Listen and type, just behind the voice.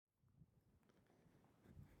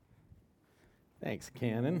Thanks,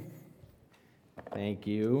 Cannon. Thank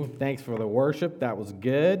you. Thanks for the worship. That was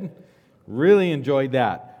good. Really enjoyed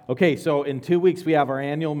that. Okay, so in 2 weeks we have our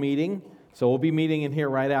annual meeting. So we'll be meeting in here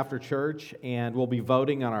right after church, and we'll be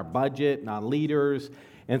voting on our budget and on leaders.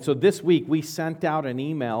 And so this week we sent out an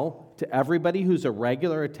email to everybody who's a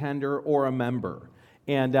regular attender or a member.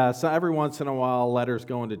 And so every once in a while, letters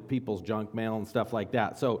go into people's junk mail and stuff like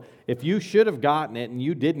that. So if you should have gotten it and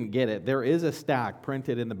you didn't get it, there is a stack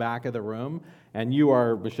printed in the back of the room, and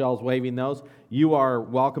Michelle's waving those, you are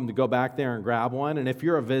welcome to go back there and grab one. And if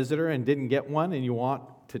you're a visitor and didn't get one and you want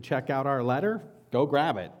to check out our letter, go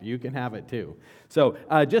grab it. You can have it too. So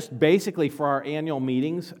just basically for our annual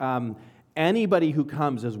meetings, anybody who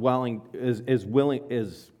comes is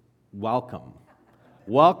welcome.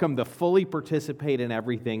 Welcome to fully participate in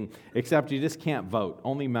everything, except you just can't vote.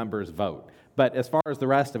 Only members vote. But as far as the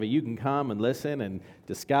rest of it, you can come and listen and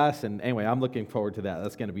discuss. And anyway, I'm looking forward to that.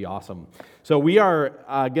 That's going to be awesome. So we are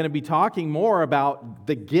going to be talking more about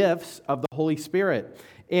the gifts of the Holy Spirit.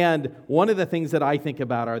 And one of the things that I think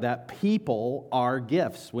about are that people are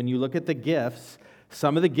gifts. When you look at the gifts,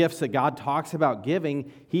 some of the gifts that God talks about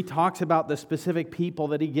giving, He talks about the specific people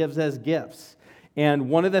that He gives as gifts. And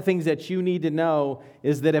one of the things that you need to know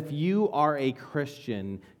is that if you are a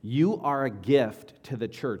Christian, you are a gift to the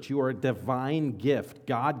church. You are a divine gift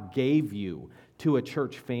God gave you to a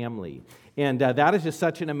church family. And that is just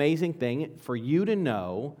such an amazing thing for you to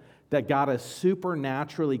know that God has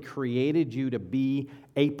supernaturally created you to be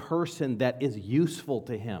a person that is useful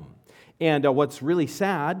to Him. And what's really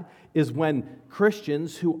sad is when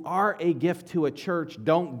Christians who are a gift to a church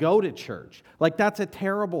don't go to church. Like, that's a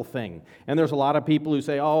terrible thing. And there's a lot of people who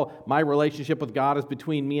say, oh, my relationship with God is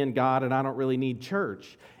between me and God, and I don't really need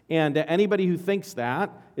church. And anybody who thinks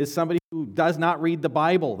that is somebody who does not read the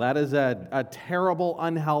Bible. That is a terrible,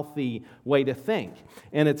 unhealthy way to think.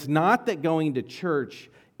 And it's not that going to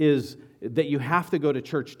church is that you have to go to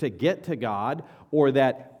church to get to God, or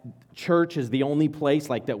that church is the only place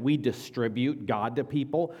like that we distribute God to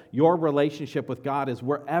people. Your relationship with God is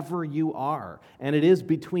wherever you are, and it is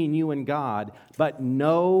between you and God. But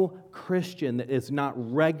no Christian that is not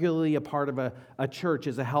regularly a part of a church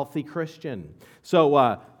is a healthy Christian.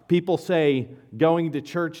 So people say going to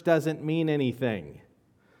church doesn't mean anything.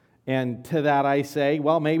 And to that I say,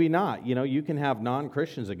 well, maybe not. You know, you can have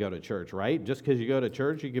non-Christians that go to church, right? Just because you go to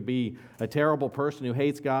church, you could be a terrible person who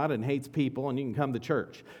hates God and hates people, and you can come to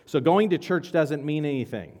church. So going to church doesn't mean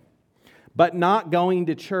anything. But not going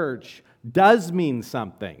to church does mean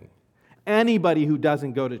something. Anybody who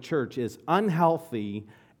doesn't go to church is unhealthy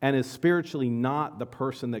and is spiritually not the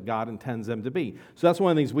person that God intends them to be. So that's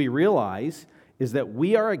one of the things we realize is that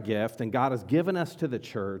we are a gift, and God has given us to the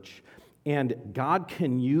church, and God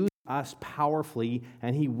can use us powerfully,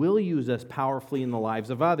 and He will use us powerfully in the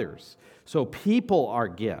lives of others. So people are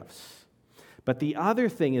gifts. But the other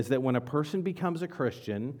thing is that when a person becomes a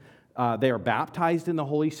Christian, they are baptized in the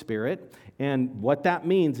Holy Spirit, and what that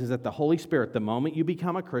means is that the Holy Spirit, the moment you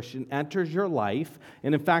become a Christian, enters your life,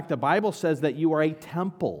 and in fact, the Bible says that you are a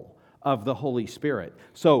temple of the Holy Spirit.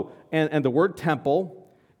 So, and the word temple,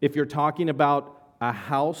 if you're talking about a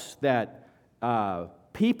house that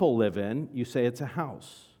people live in, you say it's a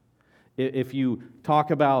house. If you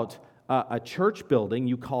talk about a church building,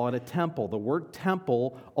 you call it a temple. The word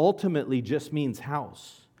temple ultimately just means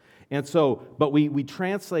house. And so, but we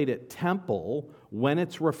translate it temple when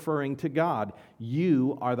it's referring to God.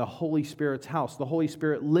 You are the Holy Spirit's house. The Holy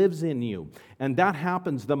Spirit lives in you. And that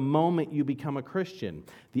happens the moment you become a Christian.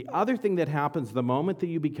 The other thing that happens the moment that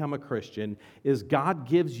you become a Christian is God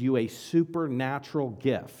gives you a supernatural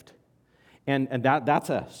gift. And that's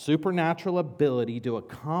a supernatural ability to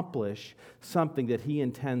accomplish something that He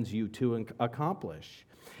intends you to accomplish.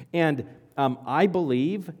 And I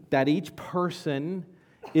believe that each person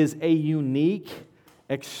is a unique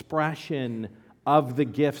expression of the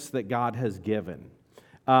gifts that God has given.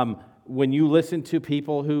 When you listen to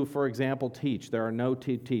people who, for example, teach, there are no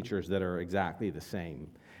teachers that are exactly the same.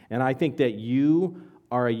 And I think that you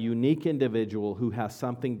are a unique individual who has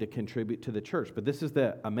something to contribute to the church. But this is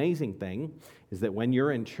the amazing thing, is that when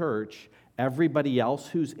you're in church, everybody else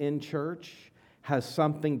who's in church has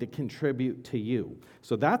something to contribute to you.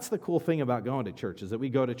 So that's the cool thing about going to church, is that we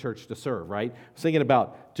go to church to serve, right? I was thinking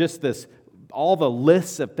about just this, all the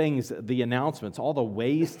lists of things, the announcements, all the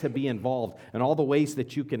ways to be involved, and all the ways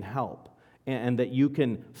that you can help, and that you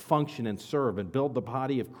can function and serve and build the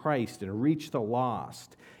body of Christ and reach the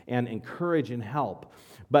lost and encourage and help.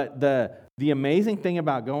 But the amazing thing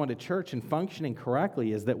about going to church and functioning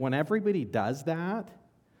correctly is that when everybody does that,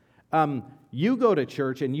 you go to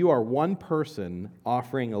church and you are one person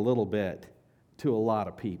offering a little bit to a lot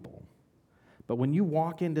of people. But when you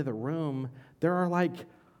walk into the room, there are like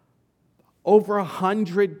over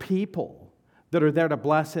 100 people that are there to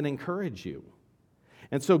bless and encourage you.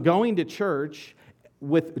 And so going to church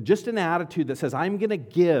with just an attitude that says, I'm going to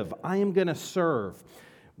give, I am going to serve.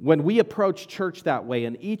 When we approach church that way,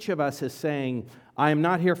 and each of us is saying, I am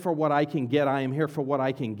not here for what I can get, I am here for what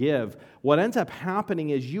I can give, what ends up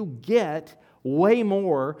happening is you get way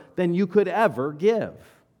more than you could ever give.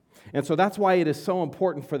 And so that's why it is so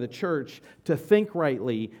important for the church to think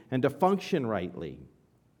rightly and to function rightly.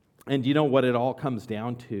 And you know what it all comes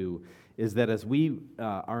down to is that as we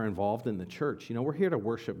are involved in the church, we're here to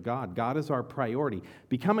worship God. God is our priority.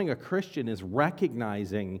 Becoming a Christian is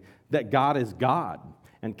recognizing that God is God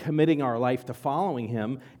and committing our life to following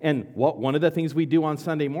Him. And one of the things we do on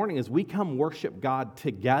Sunday morning is we come worship God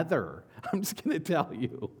together. I'm just going to tell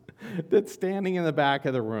you that standing in the back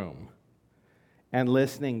of the room and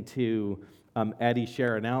listening to Eddie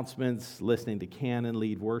share announcements, listening to Cannon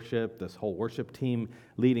lead worship, this whole worship team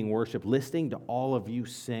leading worship, listening to all of you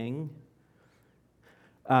sing,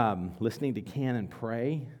 listening to Cannon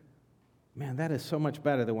pray, man, that is so much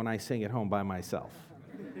better than when I sing at home by myself.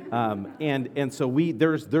 And so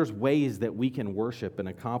there's ways that we can worship and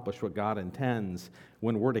accomplish what God intends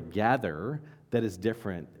when we're together that is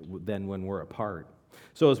different than when we're apart.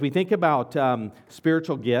 So as we think about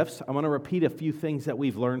spiritual gifts, I want to repeat a few things that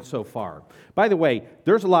we've learned so far. By the way,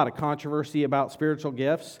 there's a lot of controversy about spiritual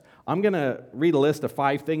gifts. I'm going to read a list of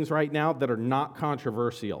 5 things right now that are not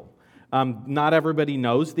controversial. Not everybody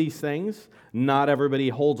knows these things. Not everybody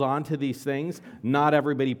holds on to these things. Not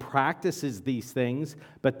everybody practices these things.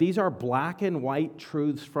 But these are black and white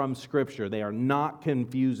truths from Scripture. They are not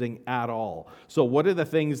confusing at all. So what are the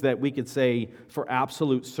things that we could say for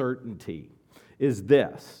absolute certainty? Is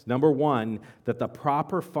this. Number 1, that the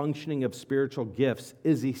proper functioning of spiritual gifts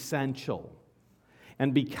is essential.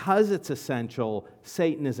 And because it's essential,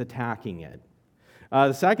 Satan is attacking it.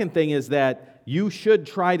 The second thing is that you should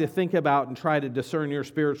try to think about and try to discern your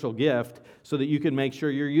spiritual gift so that you can make sure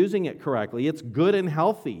you're using it correctly. It's good and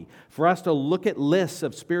healthy for us to look at lists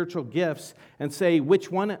of spiritual gifts and say, which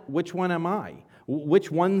one am I?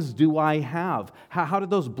 Which ones do I have? How do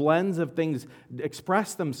those blends of things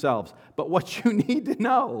express themselves? But what you need to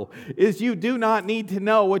know is you do not need to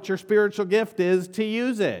know what your spiritual gift is to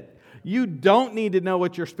use it. You don't need to know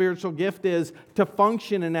what your spiritual gift is to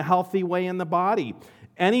function in a healthy way in the body,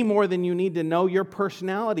 any more than you need to know your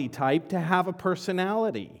personality type to have a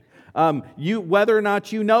personality. Whether or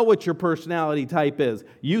not you know what your personality type is,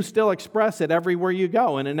 you still express it everywhere you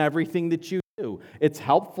go and in everything that you do. It's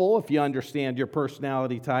helpful if you understand your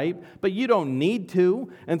personality type, but you don't need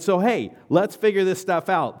to. And so, hey, let's figure this stuff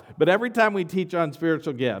out. But every time we teach on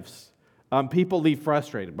spiritual gifts, people leave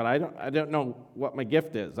frustrated. But I don't know what my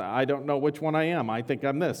gift is. I don't know which one I am. I think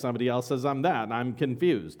I'm this. Somebody else says I'm that, and I'm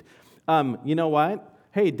confused. You know what?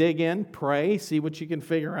 Hey, dig in, pray, see what you can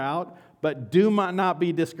figure out. But do not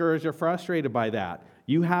be discouraged or frustrated by that.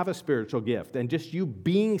 You have a spiritual gift, and just you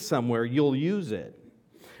being somewhere, you'll use it.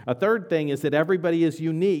 A third thing is that everybody is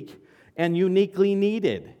unique and uniquely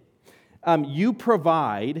needed. You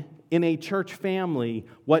provide in a church family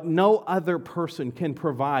what no other person can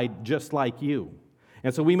provide just like you.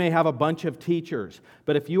 And so we may have a bunch of teachers,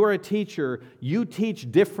 but if you are a teacher, you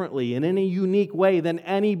teach differently and in a unique way than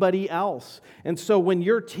anybody else. And so when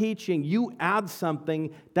you're teaching, you add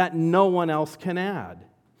something that no one else can add,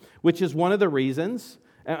 which is one of the reasons,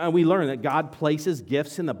 and we learn that God places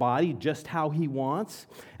gifts in the body just how He wants.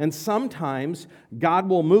 And sometimes God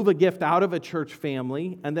will move a gift out of a church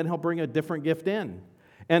family, and then He'll bring a different gift in.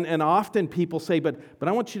 And often people say, but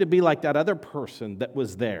I want you to be like that other person that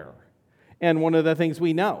was there. And one of the things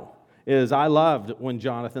we know is I loved when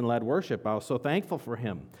Jonathan led worship. I was so thankful for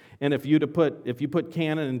him. And if you put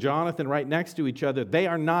Cannon and Jonathan right next to each other, they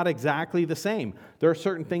are not exactly the same. There are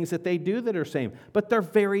certain things that they do that are the same, but they're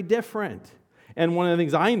very different. And one of the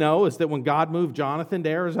things I know is that when God moved Jonathan to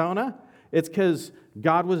Arizona, it's because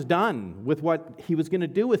God was done with what He was going to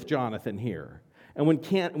do with Jonathan here. And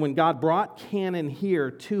when God brought Cannon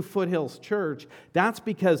here to Foothills Church, that's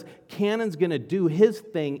because Cannon's going to do his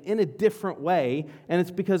thing in a different way, and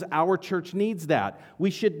it's because our church needs that.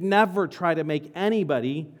 We should never try to make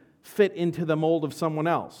anybody fit into the mold of someone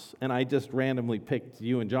else. And I just randomly picked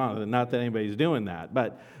you and Jonathan, not that anybody's doing that,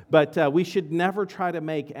 but we should never try to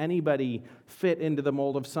make anybody fit into the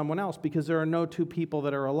mold of someone else because there are no two people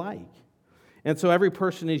that are alike. And so every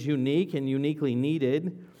person is unique and uniquely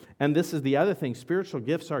needed. And this is the other thing, spiritual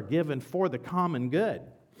gifts are given for the common good.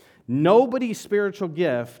 Nobody's spiritual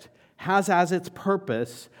gift has as its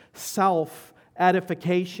purpose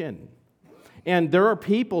self-edification. And there are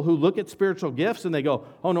people who look at spiritual gifts and they go,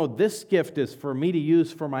 oh no, this gift is for me to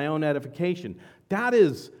use for my own edification. That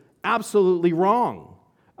is absolutely wrong.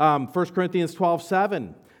 1 Corinthians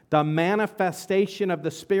 12:7, the manifestation of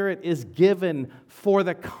the Spirit is given for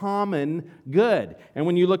the common good. And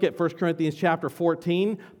when you look at 1 Corinthians chapter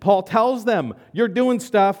 14, Paul tells them, you're doing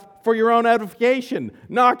stuff for your own edification.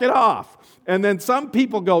 Knock it off. And then some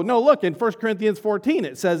people go, no, look, in 1 Corinthians 14,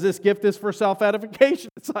 it says this gift is for self-edification.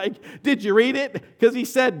 It's like, did you read it? Because he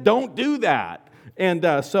said, don't do that.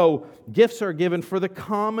 And so gifts are given for the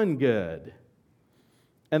common good.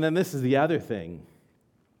 And then this is the other thing,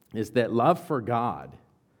 is that love for God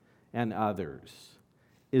and others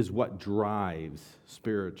is what drives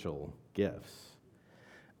spiritual gifts.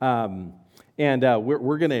 We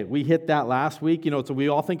hit that last week, so we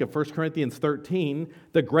all think of 1 Corinthians 13,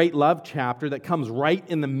 the great love chapter that comes right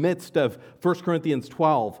in the midst of 1 Corinthians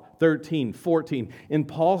 12, 13, 14. In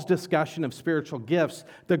Paul's discussion of spiritual gifts,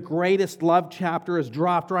 the greatest love chapter is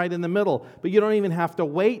dropped right in the middle. But you don't even have to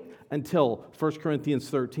wait until 1 Corinthians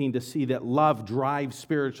 13 to see that love drives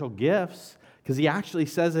spiritual gifts, because he actually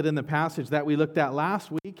says it in the passage that we looked at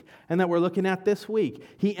last week and that we're looking at this week.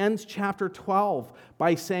 He ends chapter 12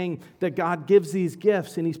 by saying that God gives these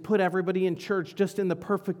gifts and he's put everybody in church just in the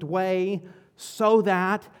perfect way so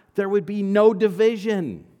that there would be no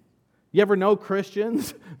division. You ever know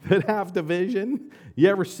Christians that have division? You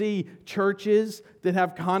ever see churches that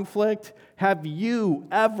have conflict? Have you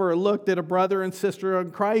ever looked at a brother and sister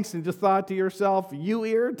in Christ and just thought to yourself, you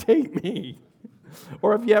irritate me?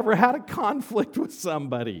 Or have you ever had a conflict with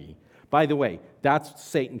somebody? By the way, that's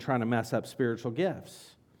Satan trying to mess up spiritual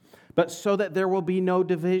gifts. But so that there will be no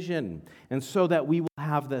division, and so that we will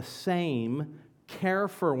have the same care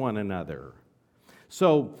for one another.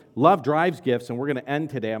 So love drives gifts, and we're going to end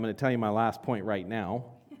today. I'm going to tell you my last point right now.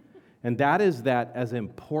 And that is that as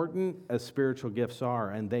important as spiritual gifts are,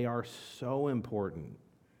 and they are so important,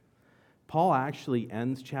 Paul actually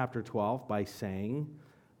ends chapter 12 by saying,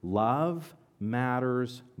 love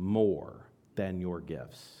matters more than your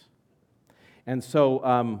gifts. And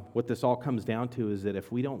so what this all comes down to is that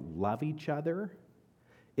if we don't love each other,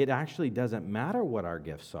 it actually doesn't matter what our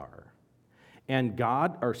gifts are. And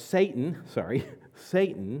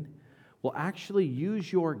Satan will actually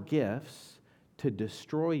use your gifts to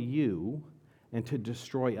destroy you and to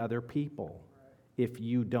destroy other people if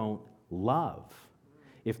you don't love.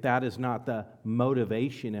 If that is not the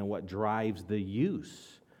motivation and what drives the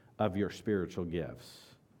use of your spiritual gifts.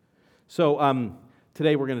 So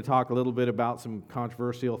today we're going to talk a little bit about some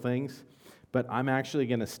controversial things, but I'm actually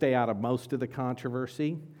going to stay out of most of the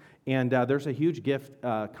controversy. And there's a huge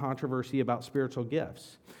controversy about spiritual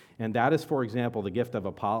gifts. And that is, for example, the gift of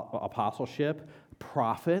apostleship,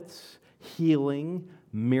 prophets, healing,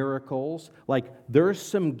 miracles. Like, there's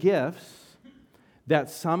some gifts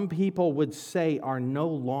that some people would say are no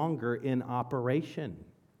longer in operation.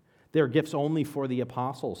 They're gifts only for the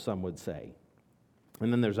apostles, some would say.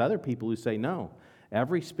 And then there's other people who say, no,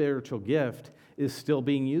 every spiritual gift is still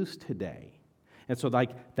being used today. And so,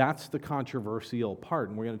 that's the controversial part.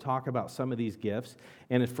 And we're going to talk about some of these gifts.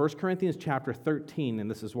 And in 1 Corinthians chapter 13, and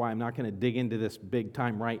this is why I'm not going to dig into this big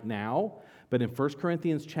time right now, but in 1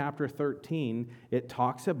 Corinthians chapter 13, it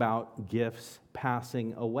talks about gifts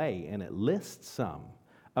passing away. And it lists some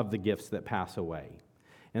of the gifts that pass away.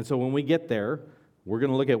 And so when we get there, we're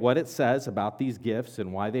going to look at what it says about these gifts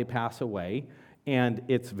and why they pass away, and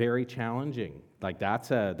it's very challenging.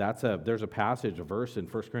 There's a passage, a verse in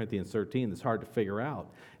 1 Corinthians 13 that's hard to figure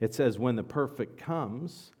out. It says, when the perfect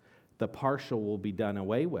comes, the partial will be done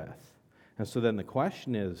away with. And so then the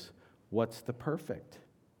question is, what's the perfect?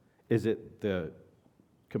 Is it the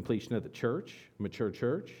completion of the church, mature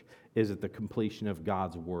church? Is it the completion of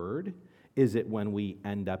God's word? Is it when we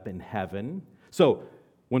end up in heaven? So,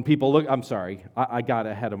 when people look, I'm sorry, I got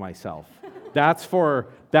ahead of myself. That's for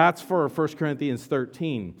 1 Corinthians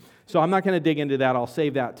 13. So I'm not going to dig into that. I'll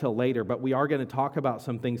save that till later. But we are going to talk about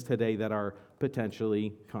some things today that are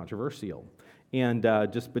potentially controversial, and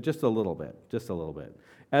just a little bit.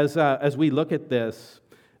 As we look at this,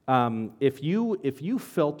 if you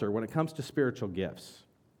filter when it comes to spiritual gifts,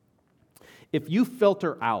 if you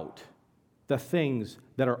filter out the things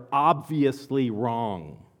that are obviously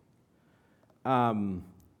wrong,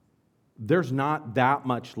 there's not that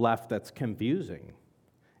much left that's confusing.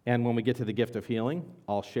 And when we get to the gift of healing,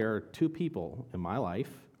 I'll share two people in my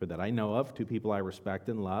life, or that I know of, two people I respect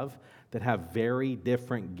and love, that have very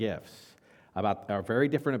different gifts, or very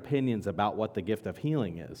different opinions about what the gift of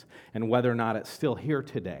healing is, and whether or not it's still here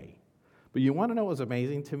today. But you want to know what's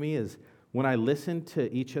amazing to me is when I listen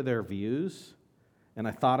to each of their views, and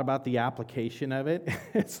I thought about the application of it,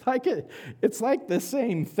 it's like the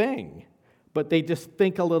same thing, but they just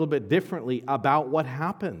think a little bit differently about what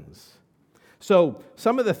happens. So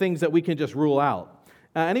some of the things that we can just rule out.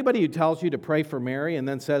 Anybody who tells you to pray for Mary and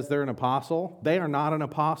then says they're an apostle, they are not an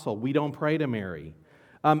apostle. We don't pray to Mary.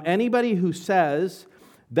 Anybody who says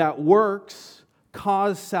that works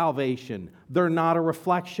cause salvation, they're not a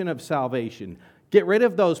reflection of salvation. Get rid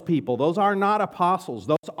of those people. Those are not apostles.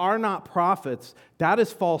 Those are not prophets. That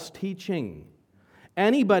is false teaching.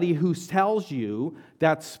 Anybody who tells you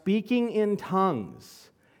that speaking in tongues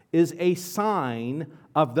is a sign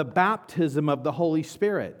of the baptism of the Holy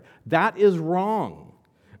Spirit, that is wrong.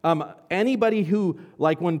 Anybody who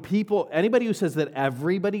says that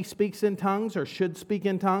everybody speaks in tongues or should speak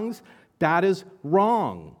in tongues, that is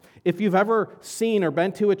wrong. If you've ever seen or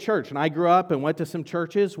been to a church, and I grew up and went to some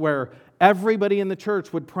churches where everybody in the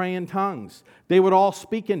church would pray in tongues. They would all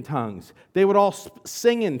speak in tongues. They would all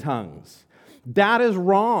sing in tongues. That is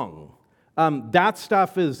wrong. That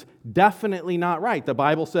stuff is definitely not right. The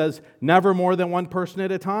Bible says never more than one person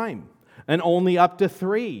at a time, and only up to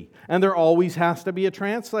 3. And there always has to be a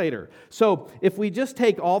translator. So if we just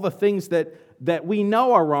take all the things that we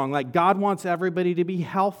know are wrong, like God wants everybody to be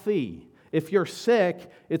healthy. If you're sick,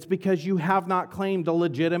 it's because you have not claimed a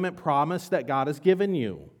legitimate promise that God has given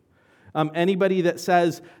you. Anybody that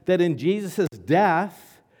says that in Jesus'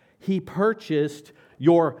 death, He purchased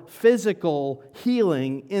your physical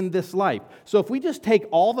healing in this life. So if we just take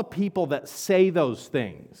all the people that say those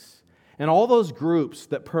things and all those groups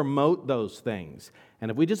that promote those things, and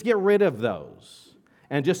if we just get rid of those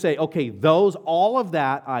and just say, okay, all of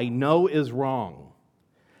that I know is wrong.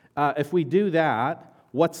 If we do that,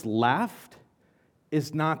 what's left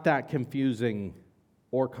is not that confusing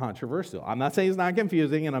or controversial. I'm not saying it's not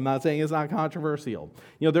confusing, and I'm not saying it's not controversial.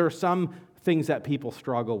 There are some things that people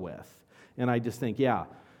struggle with. And I just think,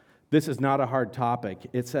 this is not a hard topic.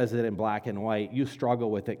 It says it in black and white. You struggle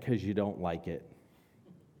with it because you don't like it.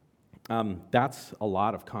 That's a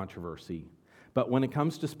lot of controversy. But when it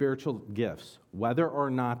comes to spiritual gifts, whether or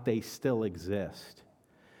not they still exist,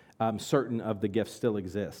 certain of the gifts still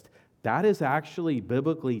exist, that is actually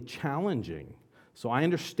biblically challenging. So I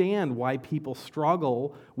understand why people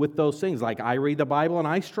struggle with those things. Like I read the Bible and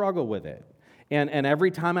I struggle with it. And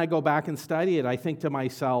every time I go back and study it, I think to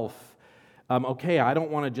myself, okay, I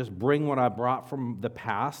don't want to just bring what I brought from the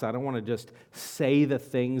past. I don't want to just say the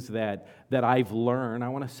things that I've learned. I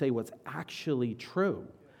want to say what's actually true.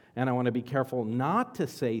 And I want to be careful not to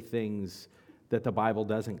say things that the Bible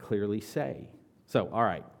doesn't clearly say. So, all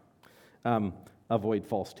right, avoid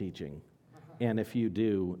false teaching. And if you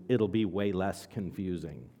do, it'll be way less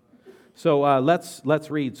confusing. So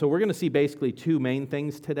let's read. So we're going to see basically 2 main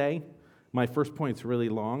things today. My first point's really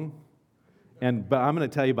long. But I'm going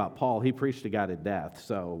to tell you about Paul. He preached a guy to death,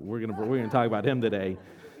 so we're going to talk about him today.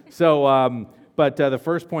 So, but the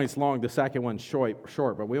first point's long, the second one's short.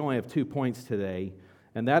 But we only have 2 points today,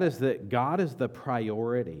 and that is that God is the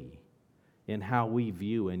priority in how we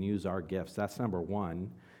view and use our gifts. That's number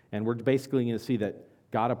 1, and we're basically going to see that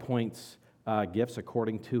God appoints gifts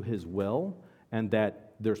according to His will, and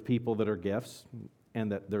that there's people that are gifts,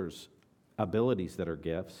 and that there's abilities that are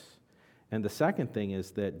gifts. And the second thing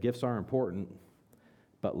is that gifts are important,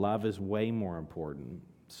 but love is way more important.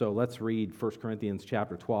 So let's read 1 Corinthians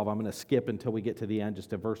chapter 12. I'm going to skip until we get to the end,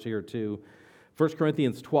 just a verse here or two. 1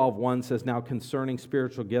 Corinthians 12:1 says, "Now concerning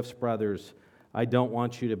spiritual gifts, brothers, I don't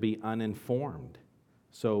want you to be uninformed."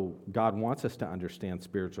 So God wants us to understand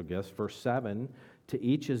spiritual gifts. Verse 7, "To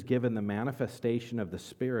each is given the manifestation of the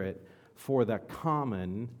Spirit for the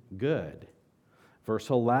common good." Verse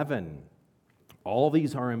 11, "All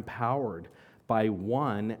these are empowered by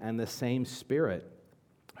one and the same Spirit,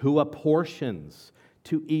 who apportions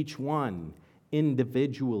to each one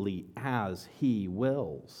individually as He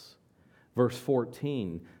wills." Verse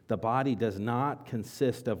 14, "The body does not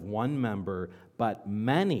consist of one member, but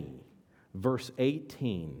many." Verse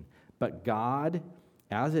 18, "But God,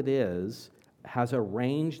 as it is, has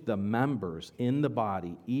arranged the members in the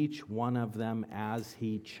body, each one of them as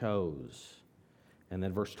He chose." And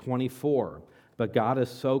then verse 24, "But God has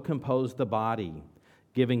so composed the body,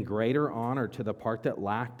 giving greater honor to the part that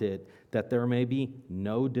lacked it, that there may be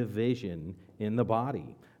no division in the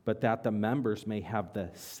body, but that the members may have the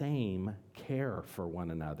same care for one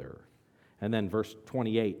another." And then verse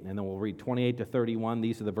 28, and then we'll read 28 to 31.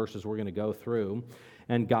 These are the verses we're going to go through.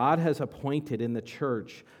 "And God has appointed in the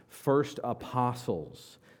church first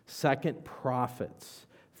apostles, second prophets,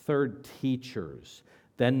 third teachers,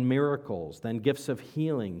 then miracles, then gifts of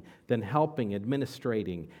healing, then helping,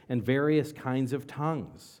 administrating, and various kinds of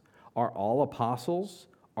tongues. Are all apostles?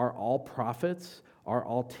 Are all prophets? Are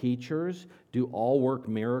all teachers? Do all work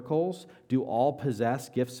miracles? Do all possess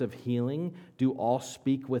gifts of healing? Do all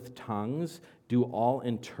speak with tongues? Do all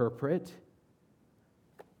interpret?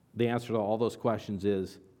 The answer to all those questions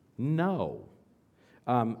is no.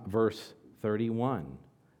 Verse 31,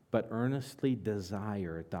 but earnestly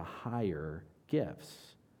desire the higher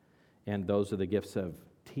gifts. And those are the gifts of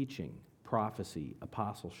teaching, prophecy,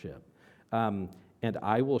 apostleship. And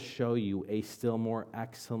I will show you a still more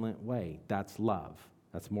excellent way. That's love.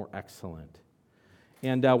 That's more excellent.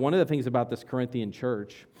 And one of the things about this Corinthian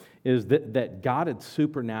church is that God had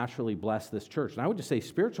supernaturally blessed this church. And I would just say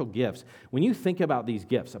spiritual gifts, when you think about these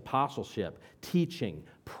gifts, apostleship, teaching,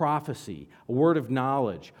 prophecy, a word of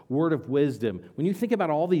knowledge, word of wisdom, when you think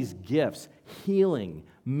about all these gifts, healing,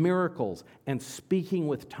 miracles, and speaking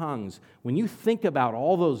with tongues, when you think about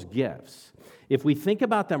all those gifts, if we think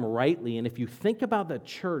about them rightly, and if you think about the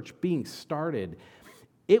church being started,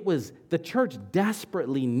 the church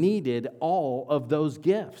desperately needed all of those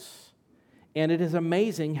gifts. And it is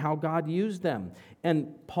amazing how God used them.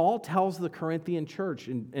 And Paul tells the Corinthian church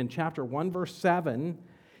in chapter 1, verse 7,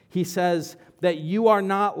 he says that you are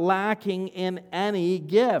not lacking in any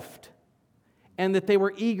gift, and that they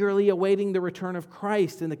were eagerly awaiting the return of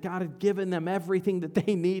Christ, and that God had given them everything that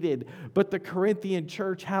they needed. But the Corinthian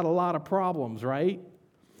church had a lot of problems, right?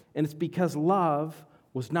 And it's because love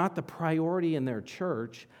was not the priority in their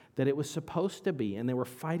church that it was supposed to be. And they were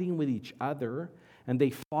fighting with each other, and they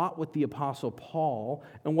fought with the Apostle Paul.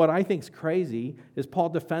 And what I think is crazy is Paul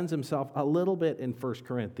defends himself a little bit in 1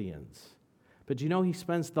 Corinthians. But you know, he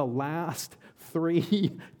spends the last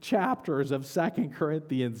 3 chapters of 2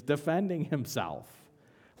 Corinthians defending himself.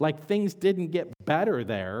 Like things didn't get better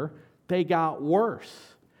there, they got worse.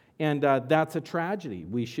 And that's a tragedy.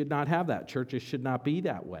 We should not have that. Churches should not be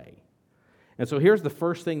that way. And so here's the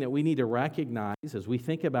first thing that we need to recognize as we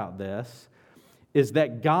think about this, is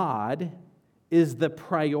that God is the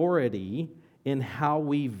priority in how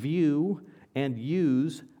we view and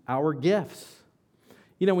use our gifts.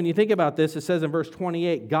 You know, when you think about this, it says in verse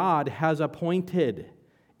 28, God has appointed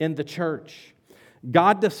in the church.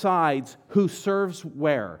 God decides who serves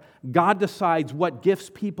where. God decides what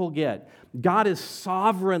gifts people get. God is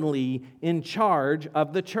sovereignly in charge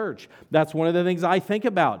of the church. That's one of the things I think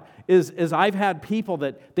about, is I've had people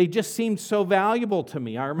that they just seemed so valuable to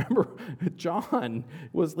me. I remember John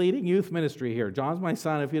was leading youth ministry here. John's my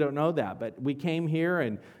son, if you don't know that. But we came here,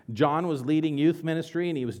 and John was leading youth ministry,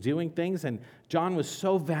 and he was doing things. And John was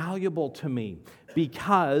so valuable to me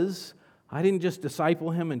because I didn't just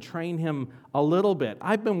disciple him and train him a little bit.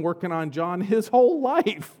 I've been working on John his whole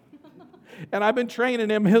life. And I've been training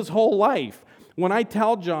him his whole life. When I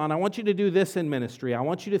tell John, I want you to do this in ministry. I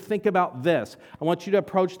want you to think about this. I want you to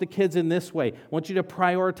approach the kids in this way. I want you to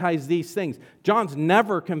prioritize these things. John's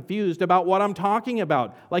never confused about what I'm talking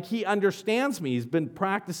about. Like, he understands me. He's been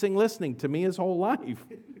practicing listening to me his whole life.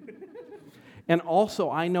 And also,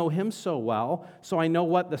 I know him so well, so I know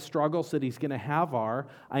what the struggles that he's going to have are.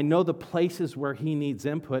 I know the places where he needs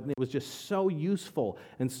input, and it was just so useful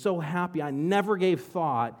and so happy. I never gave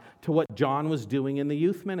thought to what John was doing in the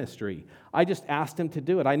youth ministry. I just asked him to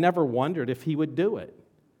do it. I never wondered if he would do it.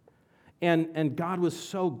 And God was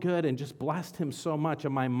so good and just blessed him so much,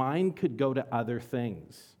 and my mind could go to other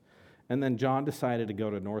things. And then John decided to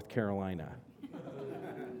go to North Carolina.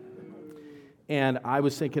 And I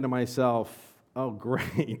was thinking to myself, oh,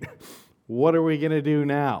 great. What are we going to do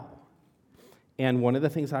now? And one of the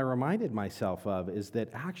things I reminded myself of is that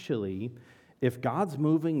actually, if God's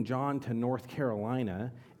moving John to North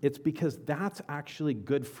Carolina, it's because that's actually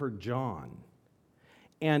good for John.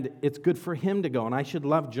 And it's good for him to go. And I should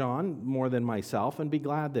love John more than myself and be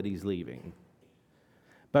glad that he's leaving.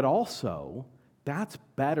 But also, that's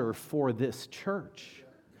better for this church.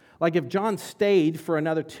 Like if John stayed for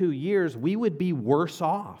another 2 years, we would be worse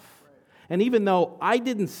off. And even though I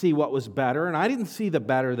didn't see what was better, and I didn't see the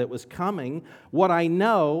better that was coming, what I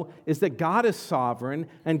know is that God is sovereign,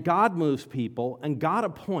 and God moves people, and God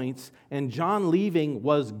appoints, and John leaving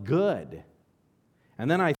was good. And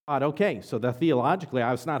then I thought, okay, so theologically,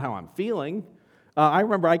 that's not how I'm feeling. I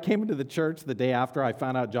remember I came into the church the day after I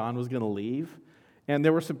found out John was going to leave, and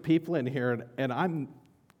there were some people in here, and I'm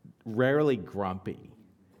rarely grumpy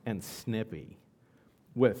and snippy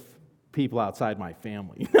with people outside my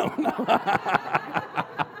family. No.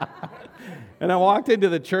 And I walked into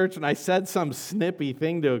the church and I said some snippy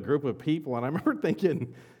thing to a group of people, and I remember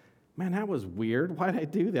thinking, man, that was weird. Why did I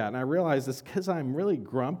do that? And I realized it's because I'm really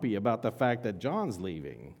grumpy about the fact that John's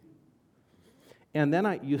leaving. And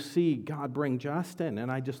then you see God bring Justin,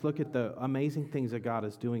 and I just look at the amazing things that God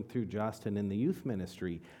is doing through Justin in the youth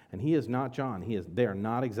ministry, and he is not John. They are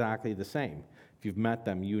not exactly the same. If you've met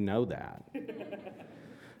them, you know that.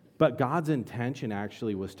 But God's intention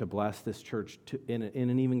actually was to bless this church in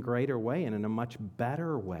an even greater way and in a much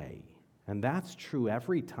better way. And that's true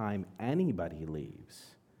every time anybody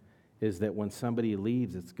leaves, is that when somebody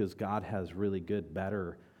leaves, it's because God has really good,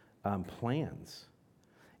 better plans.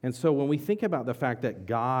 And so when we think about the fact that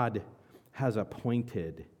God has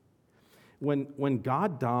appointed, when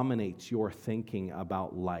God dominates your thinking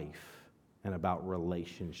about life and about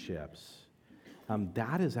relationships,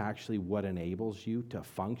 that is actually what enables you to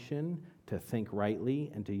function, to think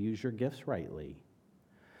rightly, and to use your gifts rightly.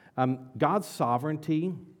 God's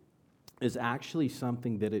sovereignty is actually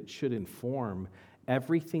something that it should inform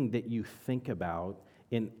everything that you think about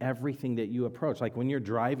in everything that you approach. Like when you're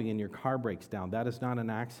driving and your car breaks down, that is not an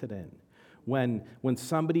accident. When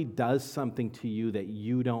somebody does something to you that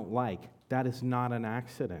you don't like, that is not an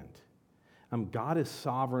accident. God is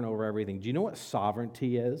sovereign over everything. Do you know what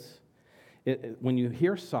sovereignty is? When you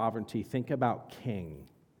hear sovereignty, think about king.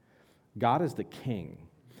 God is the king.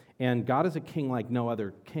 And God is a king like no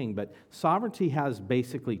other king. But sovereignty has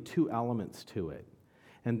basically two elements to it.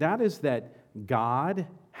 And that is that God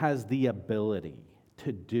has the ability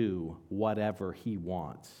to do whatever he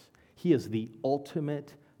wants. He is the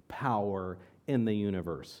ultimate power in the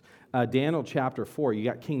universe. Daniel chapter 4, you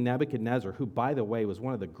got King Nebuchadnezzar, who, by the way, was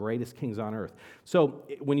one of the greatest kings on earth. So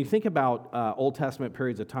when you think about Old Testament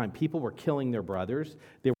periods of time, people were killing their brothers.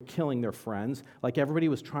 They were killing their friends. Like everybody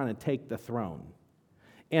was trying to take the throne.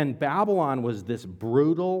 And Babylon was this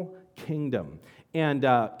brutal kingdom. And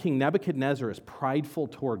King Nebuchadnezzar is prideful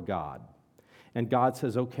toward God. And God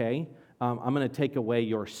says, okay, I'm going to take away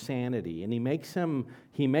your sanity. And he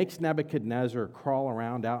makes Nebuchadnezzar crawl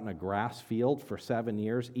around out in a grass field for 7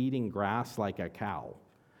 years, eating grass like a cow.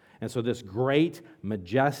 And so this great,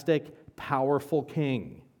 majestic, powerful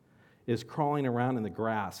king is crawling around in the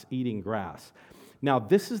grass, eating grass. Now,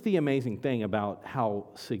 this is the amazing thing about how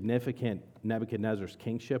significant Nebuchadnezzar's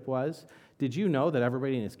kingship was. Did you know that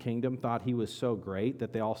everybody in his kingdom thought he was so great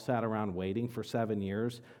that they all sat around waiting for 7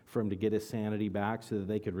 years for him to get his sanity back so that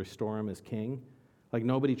they could restore him as king? Like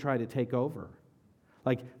nobody tried to take over.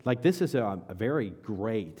 Like this is a very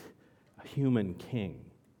great human king.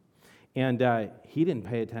 And he didn't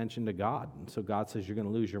pay attention to God. And so God says, you're going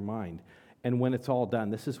to lose your mind. And when it's all done,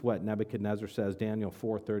 this is what Nebuchadnezzar says, Daniel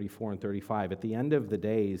 4:34 and 35. At the end of the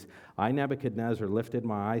days, I, Nebuchadnezzar, lifted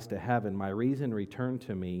my eyes to heaven. My reason returned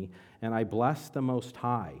to me, and I blessed the Most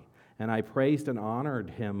High. And I praised and honored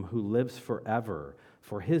him who lives forever.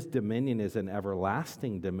 For his dominion is an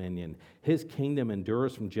everlasting dominion. His kingdom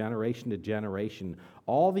endures from generation to generation.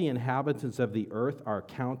 All the inhabitants of the earth are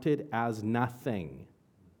counted as nothing.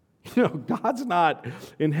 You know, God's not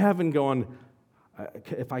in heaven going,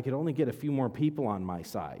 if I could only get a few more people on my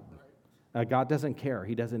side. God doesn't care.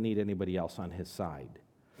 He doesn't need anybody else on his side.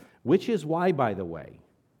 Which is why, by the way,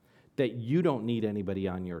 that you don't need anybody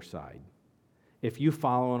on your side. If you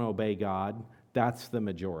follow and obey God, that's the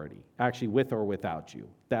majority. Actually, with or without you,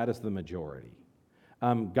 that is the majority.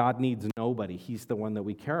 God needs nobody. He's the one that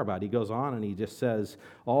we care about. He goes on and he just says,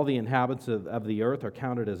 all the inhabitants of the earth are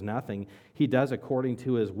counted as nothing. He does according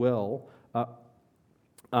to his will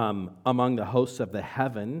among the hosts of the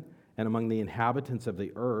heaven and among the inhabitants of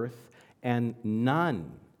the earth, and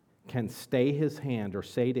none can stay his hand or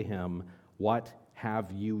say to him, what have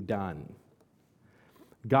you done?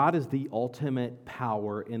 God is the ultimate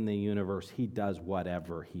power in the universe. He does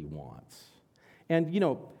whatever he wants. And, you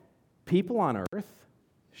know, people on earth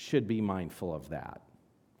should be mindful of that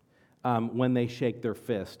when they shake their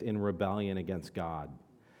fist in rebellion against God.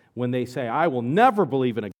 When they say, I will never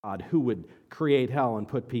believe in a God who would create hell and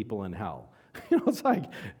put people in hell. You know, it's like,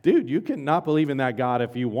 dude, you can not believe in that God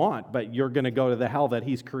if you want, but you're going to go to the hell that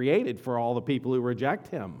he's created for all the people who reject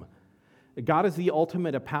him. God is the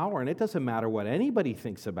ultimate of power, and it doesn't matter what anybody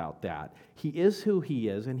thinks about that. He is who he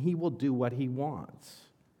is, and he will do what he wants.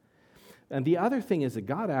 And the other thing is that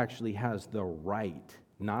God actually has the right,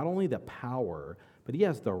 not only the power, but he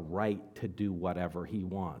has the right to do whatever he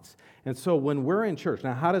wants. And so when we're in church,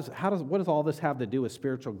 now what does all this have to do with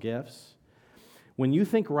spiritual gifts? When you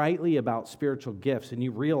think rightly about spiritual gifts and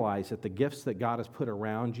you realize that the gifts that God has put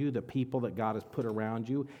around you, the people that God has put around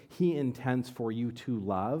you, he intends for you to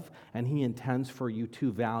love and he intends for you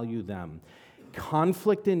to value them.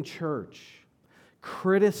 Conflict in church,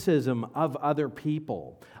 criticism of other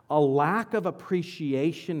people, a lack of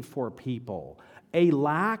appreciation for people, a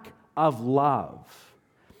lack of love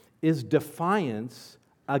is defiance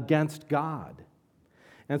against God.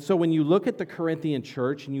 And so when you look at the Corinthian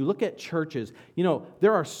church and you look at churches,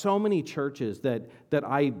 there are so many churches that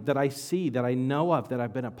I see, that I know of, that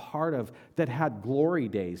I've been a part of, that had glory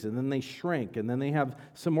days, and then they shrink, and then they have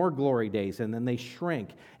some more glory days, and then they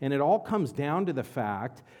shrink. And it all comes down to the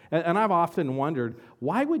fact, and I've often wondered,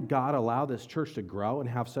 why would God allow this church to grow and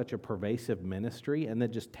have such a pervasive ministry and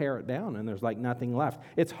then just tear it down and there's like nothing left?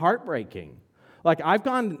 It's heartbreaking. Like, I've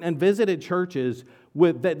gone and visited churches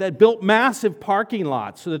that built massive parking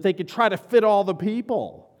lots so that they could try to fit all the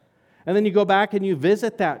people. And then you go back and you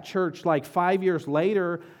visit that church like 5 years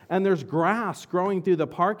later, and there's grass growing through the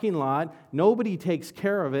parking lot. Nobody takes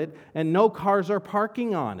care of it, and no cars are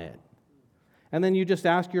parking on it. And then you just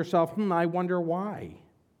ask yourself, I wonder why.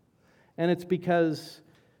 And it's because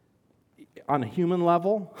on a human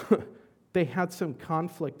level, they had some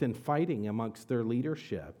conflict and fighting amongst their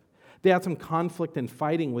leadership. They had some conflict and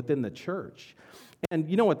fighting within the church. And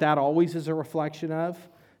you know what that always is a reflection of?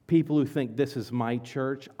 People who think, this is my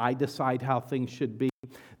church, I decide how things should be.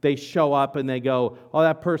 They show up and they go, oh,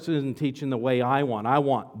 that person isn't teaching the way I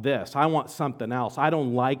want this, I want something else, I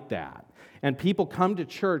don't like that. And people come to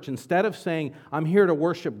church, instead of saying, I'm here to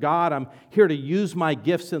worship God, I'm here to use my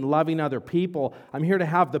gifts in loving other people, I'm here to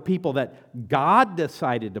have the people that God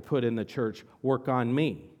decided to put in the church work on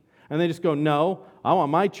me. And they just go, no, I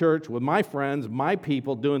want my church with my friends, my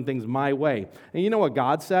people, doing things my way. And you know what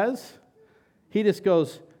God says? He just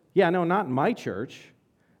goes, yeah, no, not in my church.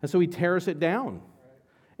 And so he tears it down.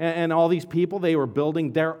 And all these people, they were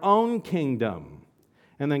building their own kingdom.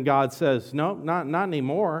 And then God says, no, not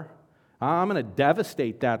anymore. I'm going to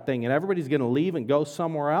devastate that thing, and everybody's going to leave and go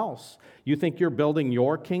somewhere else. You think you're building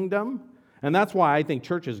your kingdom? And that's why I think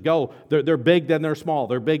churches go, they're big, then they're small.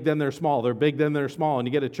 They're big, then they're small. They're big, then they're small. And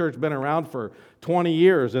you get a church been around for 20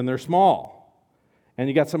 years, and they're small. And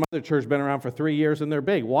you got some other church been around for 3 years, and they're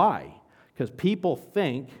big. Why? Because people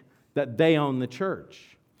think that they own the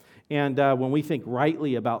church. And when we think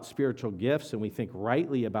rightly about spiritual gifts and we think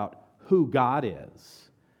rightly about who God is,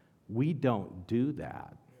 we don't do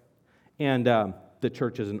that. And the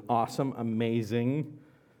church is an awesome, amazing,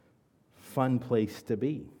 fun place to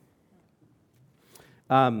be.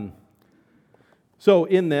 So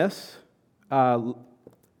in this, I'm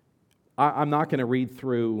not going to read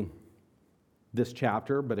through this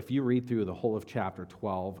chapter, but if you read through the whole of chapter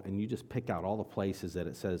 12 and you just pick out all the places that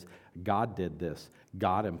it says God did this,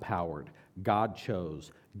 God empowered, God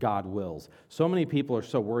chose, God wills. So many people are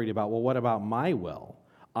so worried about, well, what about my will?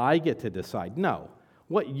 I get to decide. No.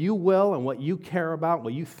 What you will and what you care about,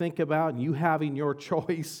 what you think about, and you having your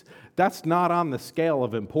choice, that's not on the scale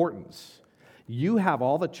of importance. You have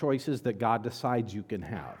all the choices that God decides you can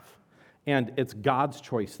have. And it's God's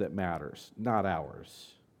choice that matters, not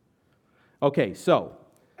ours. Okay, so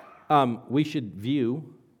we should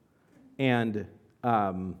view and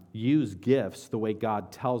use gifts the way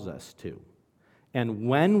God tells us to. And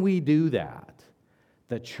when we do that,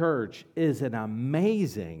 the church is an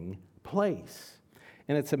amazing place.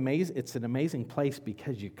 And it's an amazing place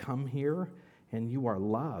because you come here and you are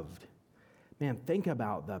loved. Man, think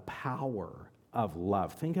about the power of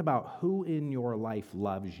love. Think about who in your life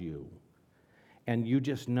loves you. And you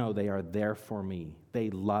just know they are there for me. They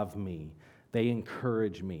love me. They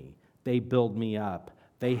encourage me. They build me up.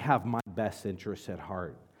 They have my best interests at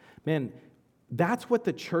heart. Man, that's what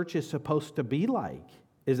the church is supposed to be like.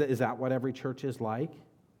 Is that what every church is like?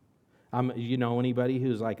 You know anybody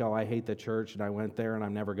who's like, oh, I hate the church and I went there and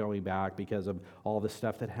I'm never going back because of all the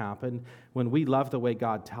stuff that happened? When we love the way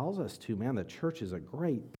God tells us to, man, the church is a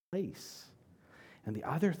great place. And the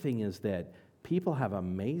other thing is that people have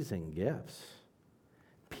amazing gifts.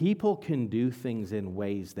 People can do things in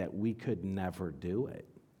ways that we could never do it.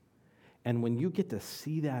 And when you get to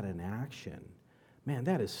see that in action, man,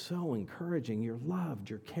 that is so encouraging. You're loved,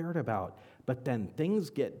 you're cared about, but then things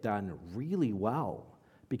get done really well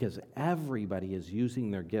because everybody is using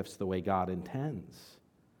their gifts the way God intends.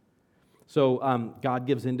 So God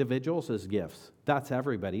gives individuals as gifts. That's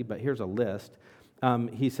everybody, but here's a list.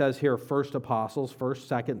 He says here, first apostles, first,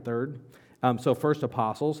 second, third. So first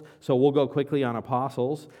apostles. So we'll go quickly on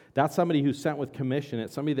apostles. That's somebody who's sent with commission.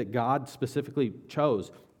 It's somebody that God specifically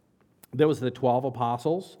chose. There was the 12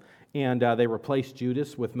 apostles, and they replaced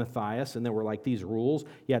Judas with Matthias, and there were like these rules.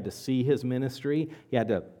 You had to see his ministry. You had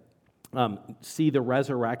to see the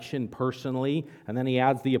resurrection personally. And then he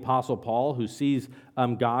adds the Apostle Paul, who sees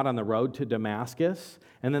God on the road to Damascus.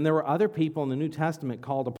 And then there were other people in the New Testament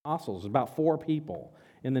called apostles, about 4 people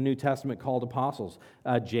in the New Testament called apostles.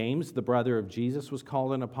 James, the brother of Jesus, was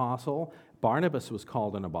called an apostle. Barnabas was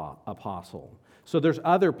called an apostle. So there's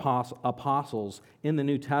other apostles in the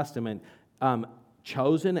New Testament.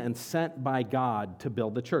 chosen and sent by God to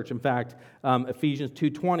build the church. In fact, Ephesians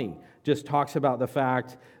 2:20 just talks about the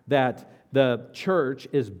fact that the church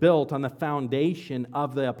is built on the foundation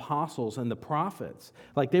of the apostles and the prophets.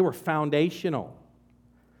 Like, they were foundational.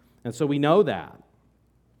 And so we know that.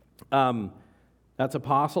 That's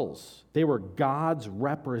apostles. They were God's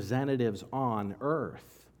representatives on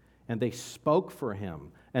earth, and they spoke for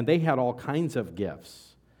him, and they had all kinds of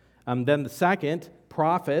gifts. Then the second,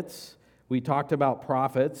 prophets. We talked about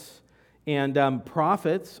prophets, and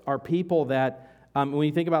prophets are people that, when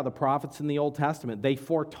you think about the prophets in the Old Testament, they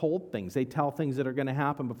foretold things. They tell things that are going to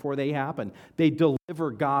happen before they happen. They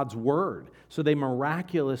deliver God's word, so they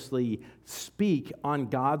miraculously speak on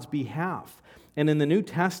God's behalf. And in the New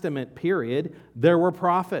Testament period, there were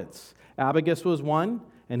prophets. Agabus was one,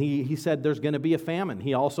 and he said there's going to be a famine.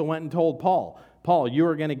 He also went and told Paul, you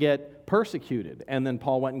are going to get persecuted. And then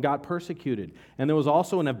Paul went and got persecuted. And there was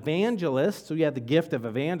also an evangelist, so he had the gift of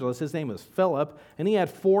evangelist. His name was Philip, and he had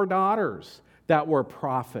 4 daughters that were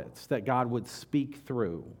prophets that God would speak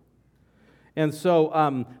through. And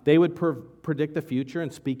so they would predict the future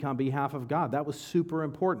and speak on behalf of God. That was super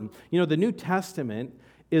important. You know, the New Testament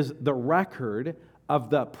is the record of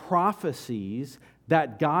the prophecies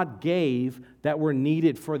that God gave that were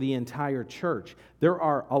needed for the entire church. There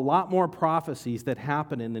are a lot more prophecies that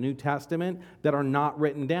happen in the New Testament that are not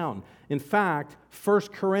written down. In fact, 1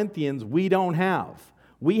 Corinthians we don't have.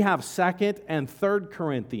 We have 2nd and 3rd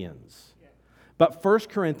Corinthians. But 1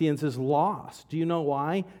 Corinthians is lost. Do you know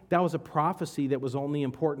why? That was a prophecy that was only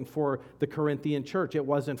important for the Corinthian church. It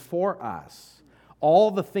wasn't for us.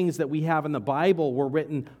 All the things that we have in the Bible were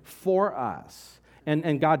written for us.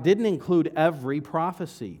 And God didn't include every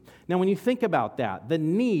prophecy. Now, when you think about that, the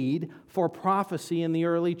need for prophecy in the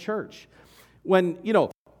early church. When,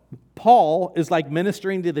 Paul is like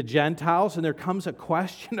ministering to the Gentiles, and there comes a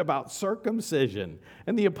question about circumcision.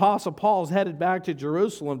 And the Apostle Paul is headed back to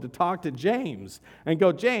Jerusalem to talk to James and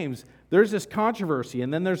go, James, there's this controversy.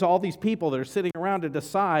 And then there's all these people that are sitting around to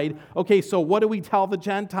decide, okay, so what do we tell the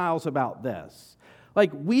Gentiles about this?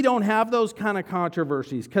 Like, we don't have those kind of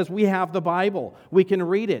controversies because we have the Bible. We can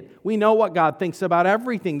read it. We know what God thinks about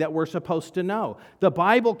everything that we're supposed to know. The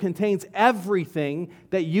Bible contains everything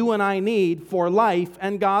that you and I need for life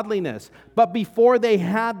and godliness. But before they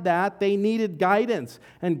had that, they needed guidance.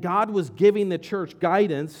 And God was giving the church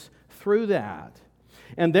guidance through that.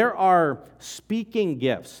 And there are speaking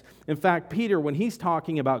gifts. In fact, Peter, when he's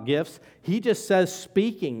talking about gifts, he just says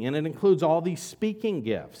speaking, and it includes all these speaking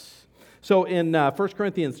gifts. So in 1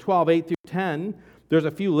 Corinthians 12, 8 through 10, there's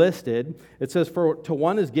a few listed. It says, for to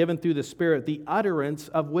one is given through the Spirit the utterance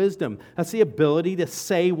of wisdom. That's the ability to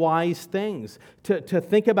say wise things, to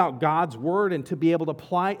think about God's word and to be able to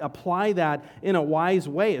apply that in a wise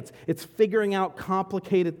way. It's figuring out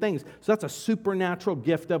complicated things. So that's a supernatural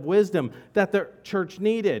gift of wisdom that the church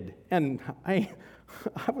needed. And I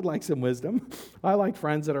would like some wisdom. I like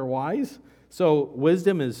friends that are wise. So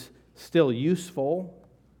wisdom is still useful.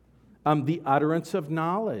 The utterance of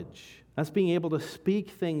knowledge. That's being able to speak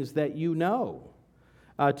things that you know.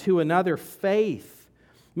 To another, faith.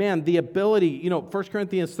 Man, the ability, 1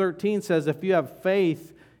 Corinthians 13 says if you have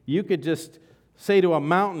faith, you could just say to a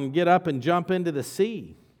mountain, get up and jump into the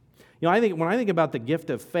sea. I think when I think about the gift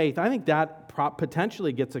of faith, I think that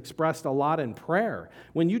potentially gets expressed a lot in prayer.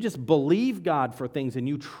 When you just believe God for things and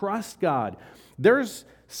you trust God. There's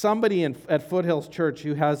somebody at Foothills Church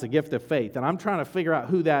who has the gift of faith, and I'm trying to figure out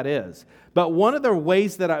who that is. But one of the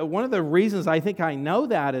reasons I think I know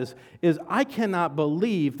that is I cannot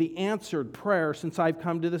believe the answered prayer since I've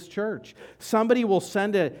come to this church. Somebody will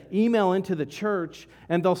send an email into the church,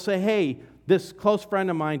 and they'll say, hey, this close friend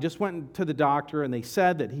of mine just went to the doctor, and they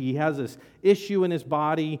said that he has this issue in his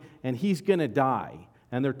body, and he's going to die.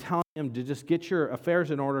 And they're telling him to just get your affairs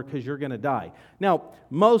in order because you're going to die. Now,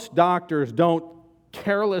 most doctors don't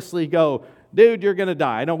carelessly go, dude, you're going to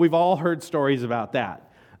die. I know we've all heard stories about that.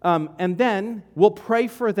 And then we'll pray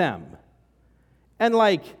for them. And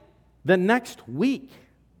like the next week,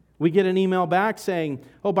 we get an email back saying,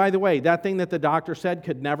 oh, by the way, that thing that the doctor said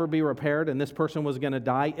could never be repaired and this person was going to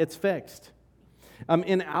die, it's fixed.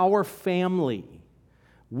 In our family,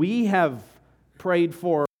 we have prayed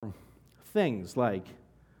for things like,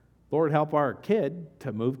 Lord, help our kid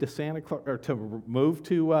to move to RSM.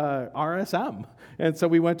 And so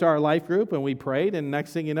we went to our life group and we prayed, and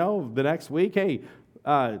next thing you know, the next week, hey,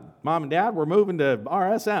 Mom and Dad, we're moving to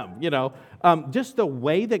RSM. Just the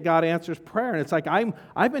way that God answers prayer. And it's like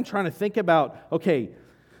I've been trying to think about, okay,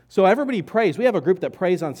 So everybody prays. We have a group that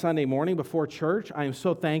prays on Sunday morning before church. I am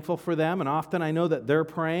so thankful for them, and often I know that they're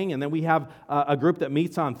praying. And then we have a group that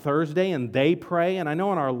meets on Thursday, and they pray. And I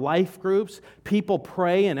know in our life groups, people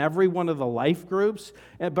pray in every one of the life groups.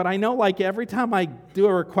 But I know like every time I do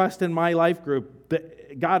a request in my life group,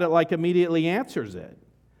 God like immediately answers it.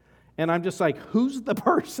 And I'm just like, who's the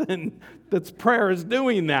person that's prayer is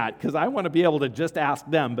doing that? Because I want to be able to just ask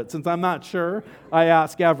them. But since I'm not sure, I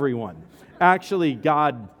ask everyone. Actually,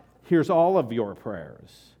 God hears all of your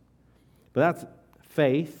prayers. But that's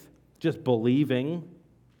faith, just believing.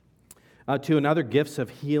 To another, gifts of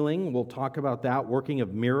healing. We'll talk about that. Working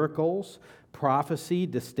of miracles, prophecy,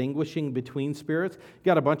 distinguishing between spirits. You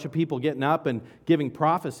got a bunch of people getting up and giving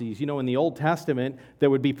prophecies. You know, in the Old Testament, there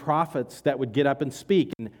would be prophets that would get up and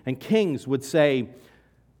speak. And kings would say,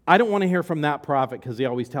 I don't want to hear from that prophet because he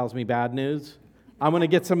always tells me bad news. I'm going to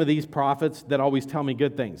get some of these prophets that always tell me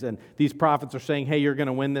good things. And these prophets are saying, hey, you're going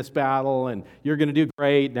to win this battle, and you're going to do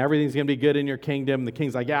great, and everything's going to be good in your kingdom. The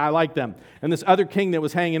king's like, yeah, I like them. And this other king that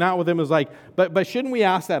was hanging out with him was like, but shouldn't we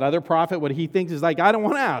ask that other prophet what he thinks? Is like, I don't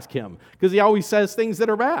want to ask him, because he always says things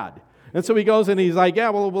that are bad. And so he goes and he's like,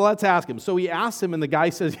 yeah, well, let's ask him. So he asks him, and the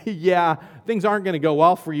guy says, yeah, things aren't going to go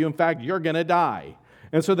well for you. In fact, you're going to die.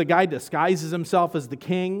 And so the guy disguises himself as the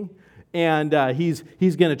king, and he's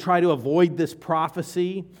going to try to avoid this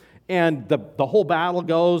prophecy. And the whole battle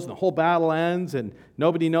goes, and the whole battle ends, and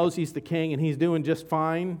nobody knows he's the king, and he's doing just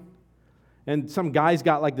fine. And some guy's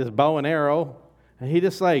got like this bow and arrow, and he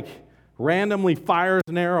just like randomly fires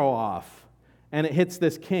an arrow off, and it hits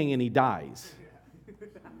this king, and he dies.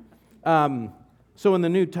 So in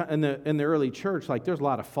the early church, like there's a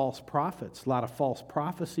lot of false prophets, a lot of false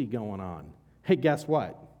prophecy going on. Hey, guess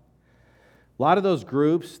what? A lot of those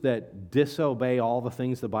groups that disobey all the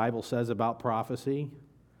things the Bible says about prophecy,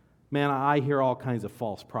 man, I hear all kinds of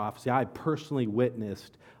false prophecy. I personally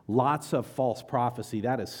witnessed lots of false prophecy.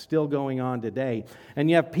 That is still going on today. And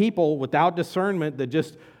you have people without discernment that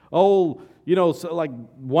just, so like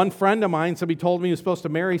one friend of mine, somebody told me he was supposed to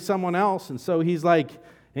marry someone else, and so he's like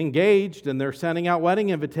engaged, and they're sending out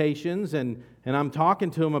wedding invitations, and I'm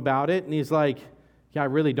talking to him about it, and he's like, yeah, I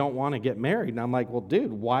really don't want to get married. And I'm like, well,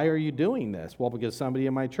 dude, why are you doing this? Well, because somebody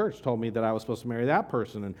in my church told me that I was supposed to marry that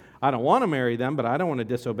person, and I don't want to marry them, but I don't want to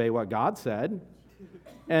disobey what God said.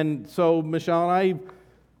 And so Michelle and I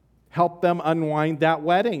helped them unwind that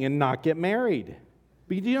wedding and not get married.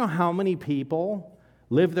 But do you know how many people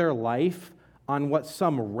live their life on what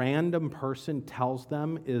some random person tells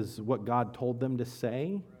them is what God told them to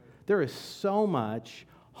say? There is so much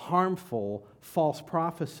harmful false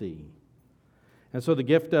prophecy. And so the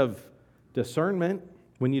gift of discernment,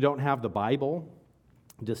 when you don't have the Bible,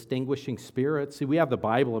 distinguishing spirits. See, we have the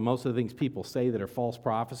Bible, and most of the things people say that are false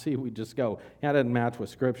prophecy, we just go, yeah, that doesn't match with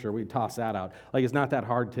Scripture. We toss that out. Like, it's not that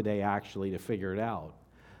hard today, actually, to figure it out.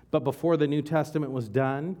 But before the New Testament was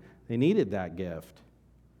done, they needed that gift.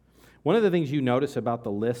 One of the things you notice about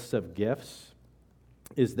the lists of gifts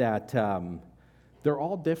is that they're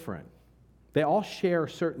all different. They all share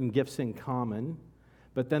certain gifts in common,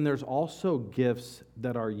 but then there's also gifts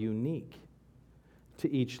that are unique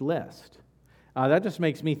to each list. That just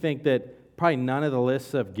makes me think that probably none of the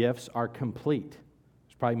lists of gifts are complete.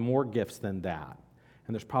 There's probably more gifts than that.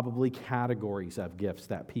 And there's probably categories of gifts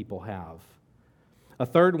that people have. A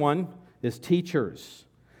third one is teachers.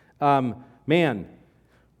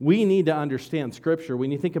 We need to understand Scripture.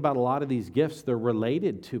 When you think about a lot of these gifts, they're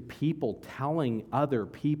related to people telling other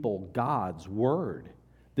people God's Word.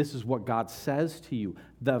 This is what God says to you,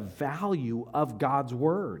 the value of God's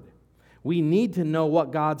Word. We need to know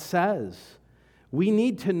what God says. We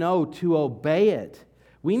need to know to obey it.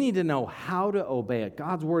 We need to know how to obey it.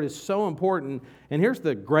 God's Word is so important. And here's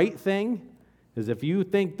the great thing, is if you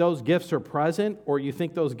think those gifts are present or you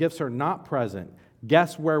think those gifts are not present,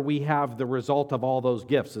 guess where we have the result of all those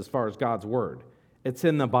gifts as far as God's Word? It's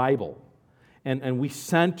in the Bible. And we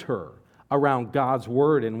center around God's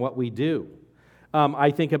Word in what we do.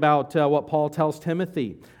 I think about what Paul tells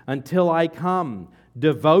Timothy. Until I come,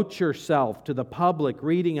 devote yourself to the public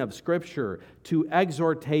reading of Scripture, to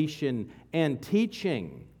exhortation and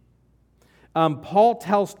teaching. Paul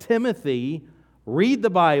tells Timothy, read the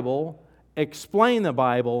Bible, explain the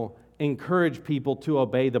Bible, encourage people to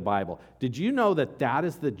obey the Bible. Did you know that that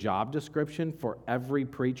is the job description for every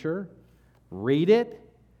preacher? Read it,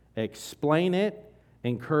 explain it,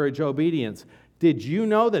 encourage obedience. Did you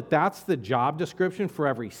know that that's the job description for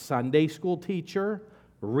every Sunday school teacher?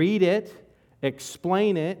 Read it,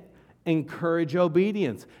 explain it, encourage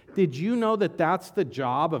obedience. Did you know that that's the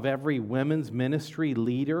job of every women's ministry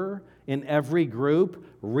leader in every group?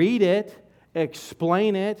 Read it,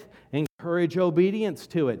 explain it, encourage encourage obedience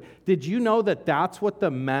to it. Did you know that that's what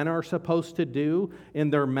the men are supposed to do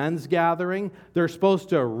in their men's gathering? They're supposed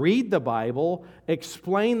to read the Bible,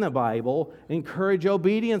 explain the Bible, encourage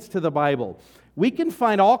obedience to the Bible. We can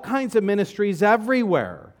find all kinds of ministries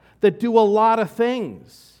everywhere that do a lot of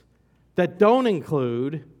things that don't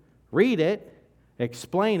include read it,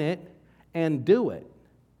 explain it, and do it.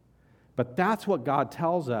 But that's what God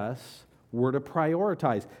tells us we're to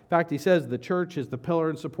prioritize. In fact, he says the church is the pillar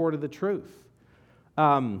and support of the truth.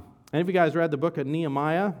 Any of you guys read the book of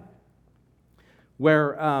Nehemiah,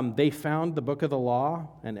 where they found the book of the law,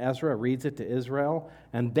 and Ezra reads it to Israel,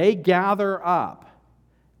 and they gather up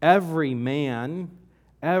every man,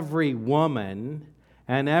 every woman,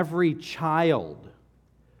 and every child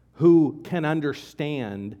who can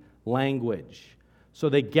understand language. So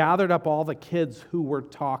they gathered up all the kids who were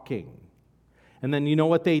talking. And then you know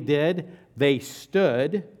what they did? They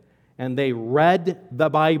stood and they read the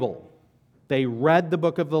Bible. They read the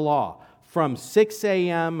book of the law from 6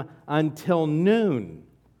 a.m. until noon.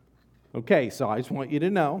 Okay, so I just want you to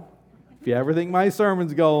know, if you ever think my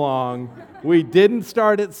sermons go long, we didn't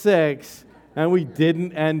start at 6 and we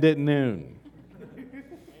didn't end at noon.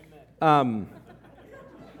 Yeah.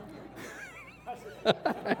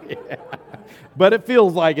 But it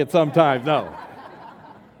feels like it sometimes, no.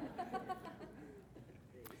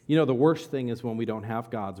 You know, the worst thing is when we don't have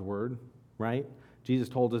God's word, right? Jesus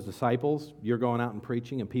told his disciples, you're going out and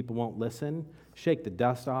preaching and people won't listen. Shake the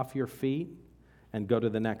dust off your feet and go to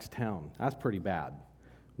the next town. That's pretty bad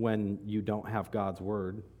when you don't have God's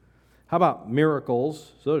word. How about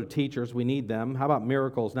miracles? So those are teachers, we need them. How about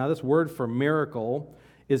miracles? Now this word for miracle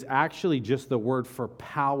is actually just the word for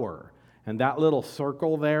power. And that little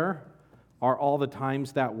circle there are all the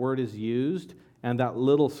times that word is used, and that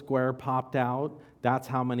little square popped out, that's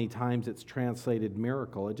how many times it's translated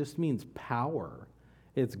miracle. It just means power.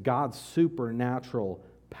 It's God's supernatural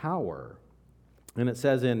power. And it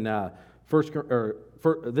says in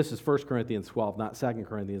this is 1 Corinthians 12, not 2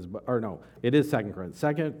 Corinthians, it is 2 Corinthians.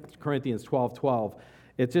 2 Corinthians 12:12.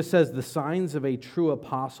 It just says, the signs of a true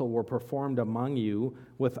apostle were performed among you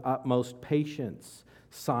with utmost patience,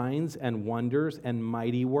 signs and wonders and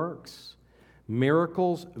mighty works.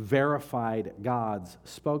 Miracles verified God's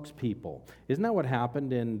spokespeople. Isn't that what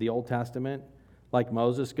happened in the Old Testament? Like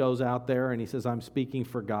Moses goes out there and he says, I'm speaking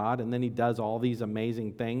for God, and then he does all these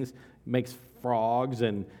amazing things, makes frogs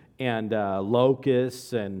and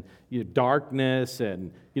locusts and darkness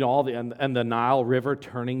and all and the Nile River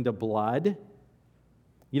turning to blood.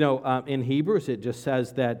 In Hebrews it just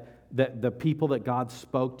says that the people that God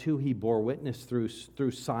spoke to, he bore witness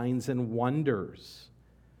through signs and wonders.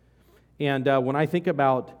 And when I think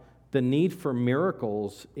about the need for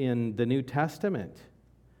miracles in the New Testament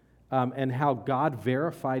and how God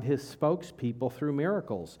verified his spokespeople through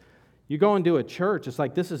miracles, you go into a church, it's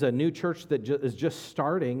like this is a new church that is just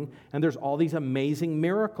starting, and there's all these amazing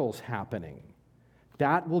miracles happening.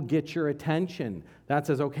 That will get your attention. That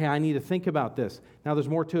says, okay, I need to think about this. Now, there's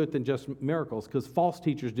more to it than just miracles, because false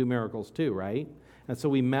teachers do miracles too, right? And so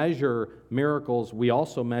we measure miracles. We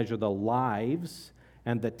also measure the lives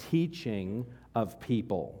and the teaching of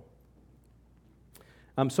people.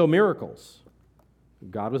 So miracles.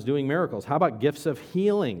 God was doing miracles. How about gifts of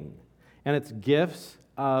healing? And it's gifts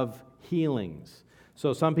of healings.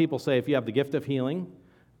 So some people say if you have the gift of healing,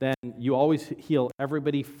 then you always heal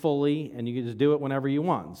everybody fully, and you can just do it whenever you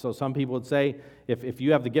want. So some people would say, if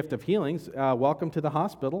you have the gift of healings, welcome to the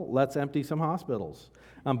hospital. Let's empty some hospitals.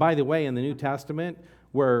 By the way, in the New Testament,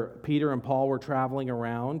 where Peter and Paul were traveling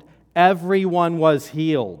around, everyone was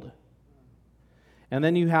healed. And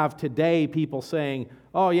then you have today people saying,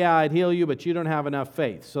 oh yeah, I'd heal you, but you don't have enough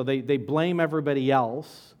faith. So they blame everybody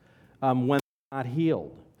else when they're not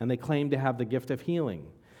healed, and they claim to have the gift of healing.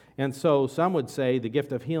 And so some would say the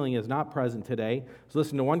gift of healing is not present today. So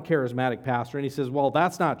listen to one charismatic pastor, and he says, well,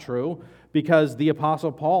 that's not true, because the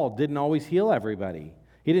Apostle Paul didn't always heal everybody.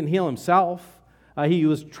 He didn't heal himself. He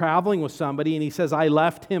was traveling with somebody, and he says, I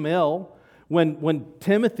left him ill. When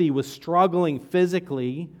Timothy was struggling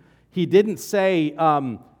physically, he didn't say,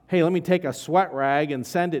 hey, let me take a sweat rag and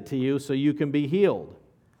send it to you so you can be healed.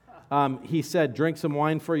 He said, drink some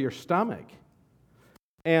wine for your stomach.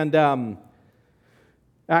 And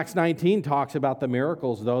Acts 19 talks about the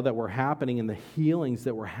miracles, though, that were happening and the healings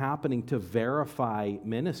that were happening to verify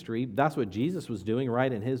ministry. That's what Jesus was doing,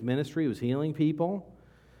 right? In his ministry, he was healing people.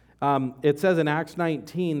 It says in Acts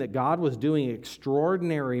 19 that God was doing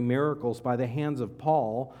extraordinary miracles by the hands of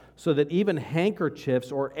Paul, so that even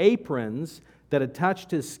handkerchiefs or aprons that had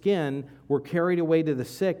touched his skin were carried away to the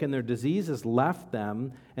sick, and their diseases left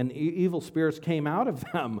them, and evil spirits came out of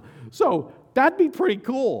them. So that'd be pretty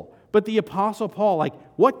cool. But the Apostle Paul, like,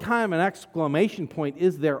 what kind of an exclamation point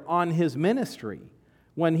is there on his ministry?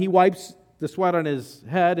 When he wipes the sweat on his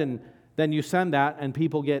head and then you send that and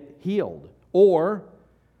people get healed. Or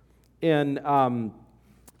in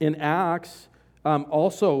Acts,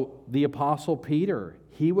 also the Apostle Peter,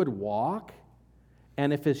 he would walk,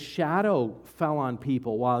 and if his shadow fell on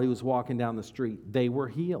people while he was walking down the street, they were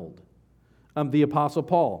healed. The Apostle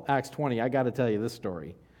Paul, Acts 20, I got to tell you this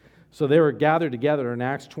story. So they were gathered together in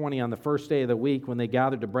Acts 20 on the first day of the week when they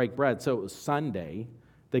gathered to break bread. So it was Sunday.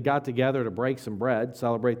 They got together to break some bread,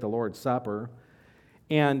 celebrate the Lord's Supper.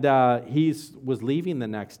 And he was leaving the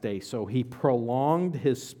next day, so he prolonged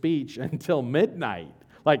his speech until midnight,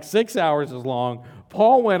 like 6 hours as long.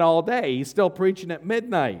 Paul went all day. He's still preaching at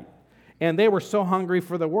midnight. And they were so hungry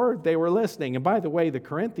for the word, they were listening. And by the way, the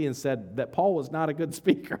Corinthians said that Paul was not a good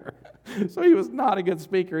speaker. So he was not a good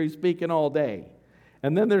speaker. He's speaking all day.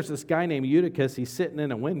 And then there's this guy named Eutychus. He's sitting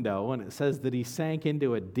in a window, and it says that he sank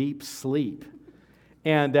into a deep sleep.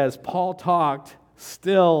 And as Paul talked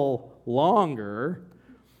still longer,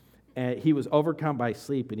 he was overcome by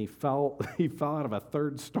sleep, and he fell out of a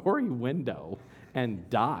third-story window and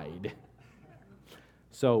died.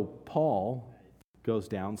 So Paul goes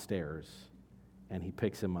downstairs, and he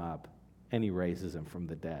picks him up, and he raises him from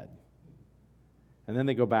the dead. And then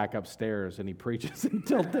they go back upstairs, and he preaches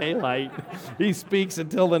until daylight. He speaks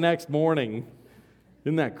until the next morning.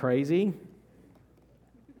 Isn't that crazy?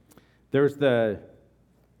 There's the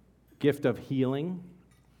gift of healing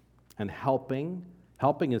and helping.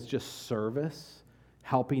 Helping is just service,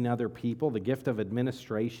 helping other people. The gift of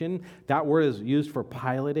administration, that word is used for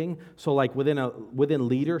piloting. So like within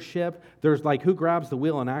leadership, there's like who grabs the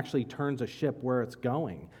wheel and actually turns a ship where it's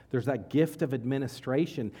going. There's that gift of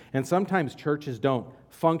administration. And sometimes churches don't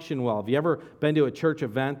function well. Have you ever been to a church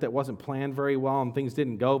event that wasn't planned very well and things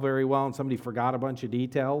didn't go very well and somebody forgot a bunch of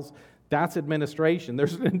details? That's administration.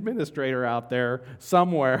 There's an administrator out there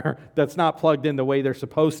somewhere that's not plugged in the way they're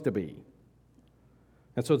supposed to be.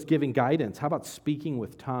 And so it's giving guidance. How about speaking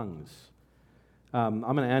with tongues? I'm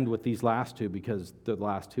going to end with these last two because they're the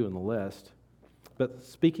last two in the list. But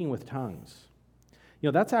speaking with tongues. You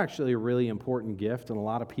know, that's actually a really important gift, and a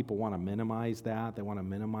lot of people want to minimize that. They want to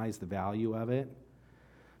minimize the value of it.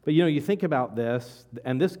 But, you know, you think about this,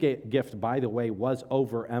 and this gift, by the way, was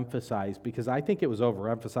overemphasized because I think it was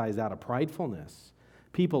overemphasized out of pridefulness.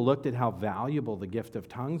 People looked at how valuable the gift of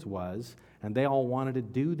tongues was, and they all wanted to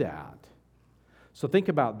do that. So think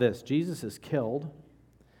about this. Jesus is killed.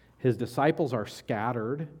 His disciples are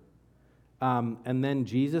scattered. And then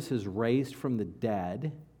Jesus is raised from the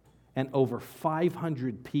dead. And over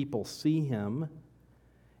 500 people see him.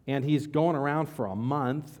 And he's going around for a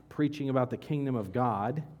month preaching about the kingdom of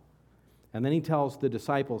God. And then he tells the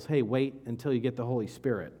disciples, hey, wait until you get the Holy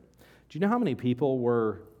Spirit. Do you know how many people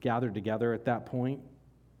were gathered together at that point?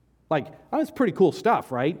 Like, that's pretty cool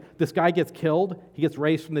stuff, right? This guy gets killed, he gets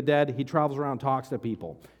raised from the dead, he travels around and talks to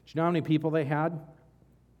people. Do you know how many people they had?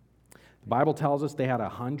 The Bible tells us they had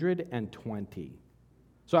 120.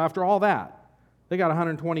 So after all that, they got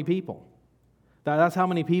 120 people. That's how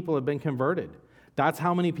many people have been converted. That's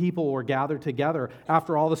how many people were gathered together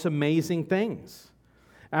after all this amazing things.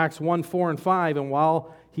 Acts 1, 4, and 5, and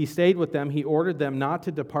while he stayed with them, he ordered them not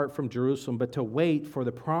to depart from Jerusalem, but to wait for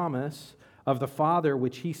the promise of the Father,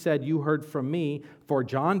 which he said, you heard from me, for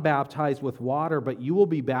John baptized with water, but you will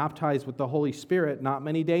be baptized with the Holy Spirit not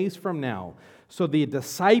many days from now. So the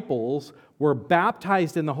disciples were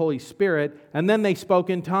baptized in the Holy Spirit, and then they spoke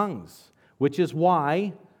in tongues, which is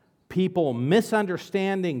why people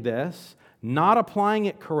misunderstanding this, not applying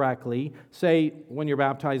it correctly, say when you're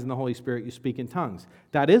baptized in the Holy Spirit, you speak in tongues.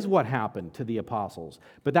 That is what happened to the apostles,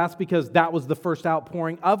 but that's because that was the first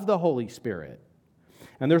outpouring of the Holy Spirit.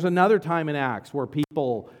 And there's another time in Acts where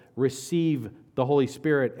people receive the Holy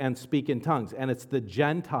Spirit and speak in tongues, and it's the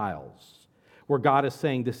Gentiles, where God is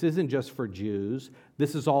saying this isn't just for Jews,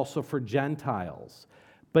 this is also for Gentiles.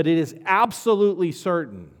 But it is absolutely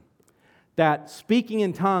certain that speaking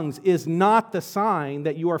in tongues is not the sign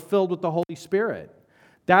that you are filled with the Holy Spirit.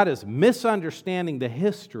 That is misunderstanding the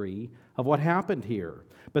history of what happened here.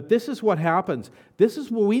 But this is what happens. This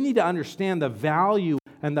is where we need to understand the value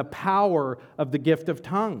and the power of the gift of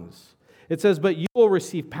tongues. It says, but you will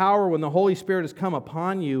receive power when the Holy Spirit has come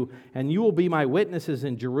upon you, and you will be my witnesses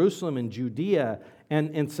in Jerusalem and Judea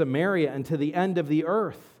and in Samaria and to the end of the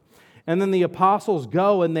earth. And then the apostles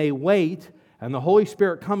go and they wait, and the Holy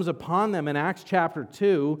Spirit comes upon them in Acts chapter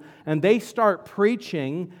 2, and they start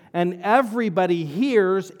preaching, and everybody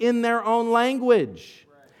hears in their own language.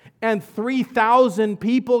 And 3,000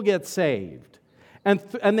 people get saved.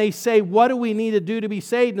 And they say, what do we need to do to be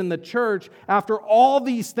saved? In the church, after all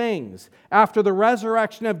these things, after the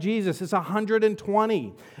resurrection of Jesus, it's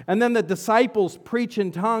 120. And then the disciples preach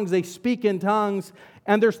in tongues, they speak in tongues,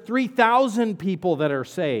 and there's 3,000 people that are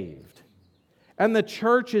saved. And the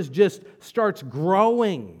church just starts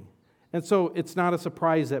growing. And so it's not a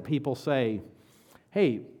surprise that people say,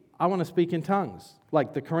 hey, I want to speak in tongues.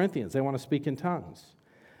 Like the Corinthians, they want to speak in tongues.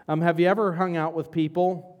 Have you ever hung out with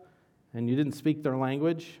people and you didn't speak their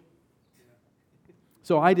language?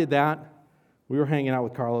 So I did that. We were hanging out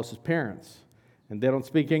with Carlos's parents, and they don't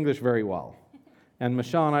speak English very well. And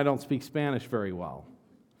Michelle and I don't speak Spanish very well.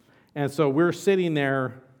 And so we're sitting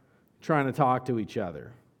there trying to talk to each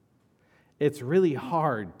other. It's really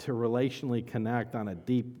hard to relationally connect in a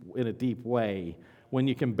deep way when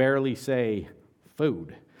you can barely say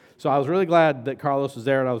food. So I was really glad that Carlos was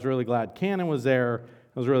there, and I was really glad Cannon was there.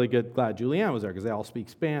 I was really glad Julianne was there because they all speak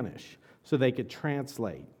Spanish, so they could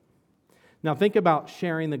translate. Now think about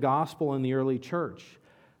sharing the gospel in the early church.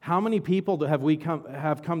 How many people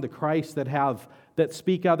have come to Christ that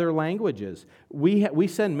speak other languages? We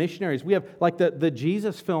send missionaries. We have, like the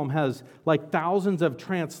Jesus film has like thousands of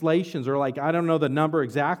translations, or like, I don't know the number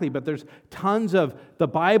exactly, but there's tons of the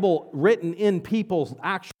Bible written in people's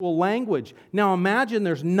actual language. Now imagine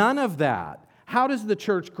there's none of that. How does the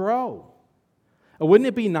church grow? Wouldn't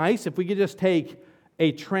it be nice if we could just take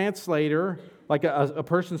a translator, like a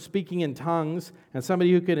person speaking in tongues, and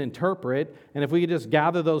somebody who could interpret, and if we could just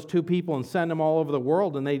gather those two people and send them all over the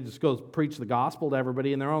world, and they just go preach the gospel to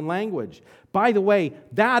everybody in their own language. By the way,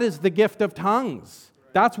 that is the gift of tongues.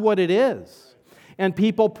 That's what it is. And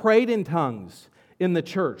people prayed in tongues in the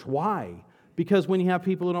church. Why? Because when you have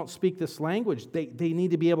people who don't speak this language, they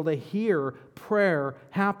need to be able to hear prayer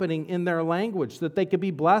happening in their language so that they could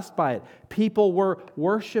be blessed by it. People were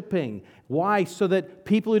worshiping. Why? So that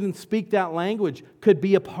people who didn't speak that language could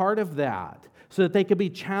be a part of that, so that they could be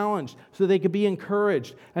challenged, so they could be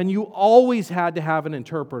encouraged. And you always had to have an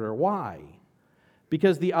interpreter. Why?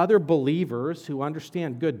 Because the other believers who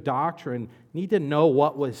understand good doctrine need to know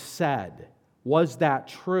what was said. Was that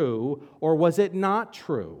true, or was it not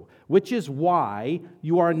true? Which is why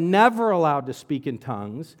you are never allowed to speak in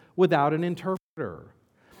tongues without an interpreter.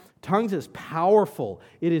 Tongues is powerful.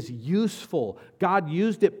 It is useful. God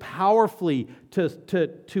used it powerfully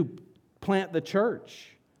to plant the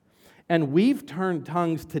church. And we've turned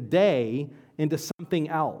tongues today into something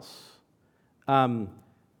else.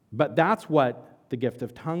 But that's what the gift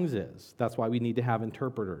of tongues is. That's why we need to have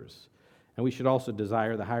interpreters. And we should also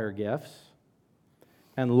desire the higher gifts.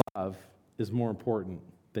 And love is more important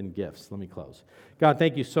than gifts. Let me close. God,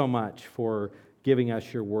 thank you so much for giving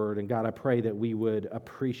us your word. And God, I pray that we would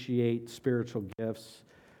appreciate spiritual gifts.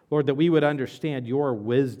 Lord, that we would understand your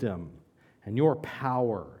wisdom and your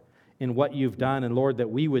power in what you've done. And Lord, that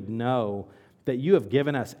we would know that you have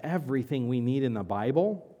given us everything we need in the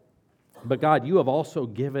Bible. But God, you have also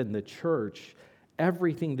given the church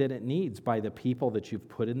everything that it needs by the people that you've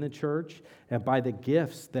put in the church and by the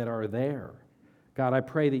gifts that are there. God, I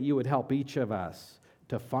pray that you would help each of us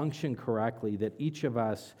to function correctly, that each of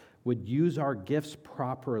us would use our gifts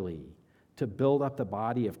properly to build up the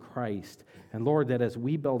body of Christ. And Lord, that as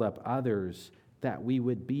we build up others, that we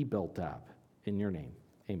would be built up. In your name,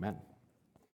 amen.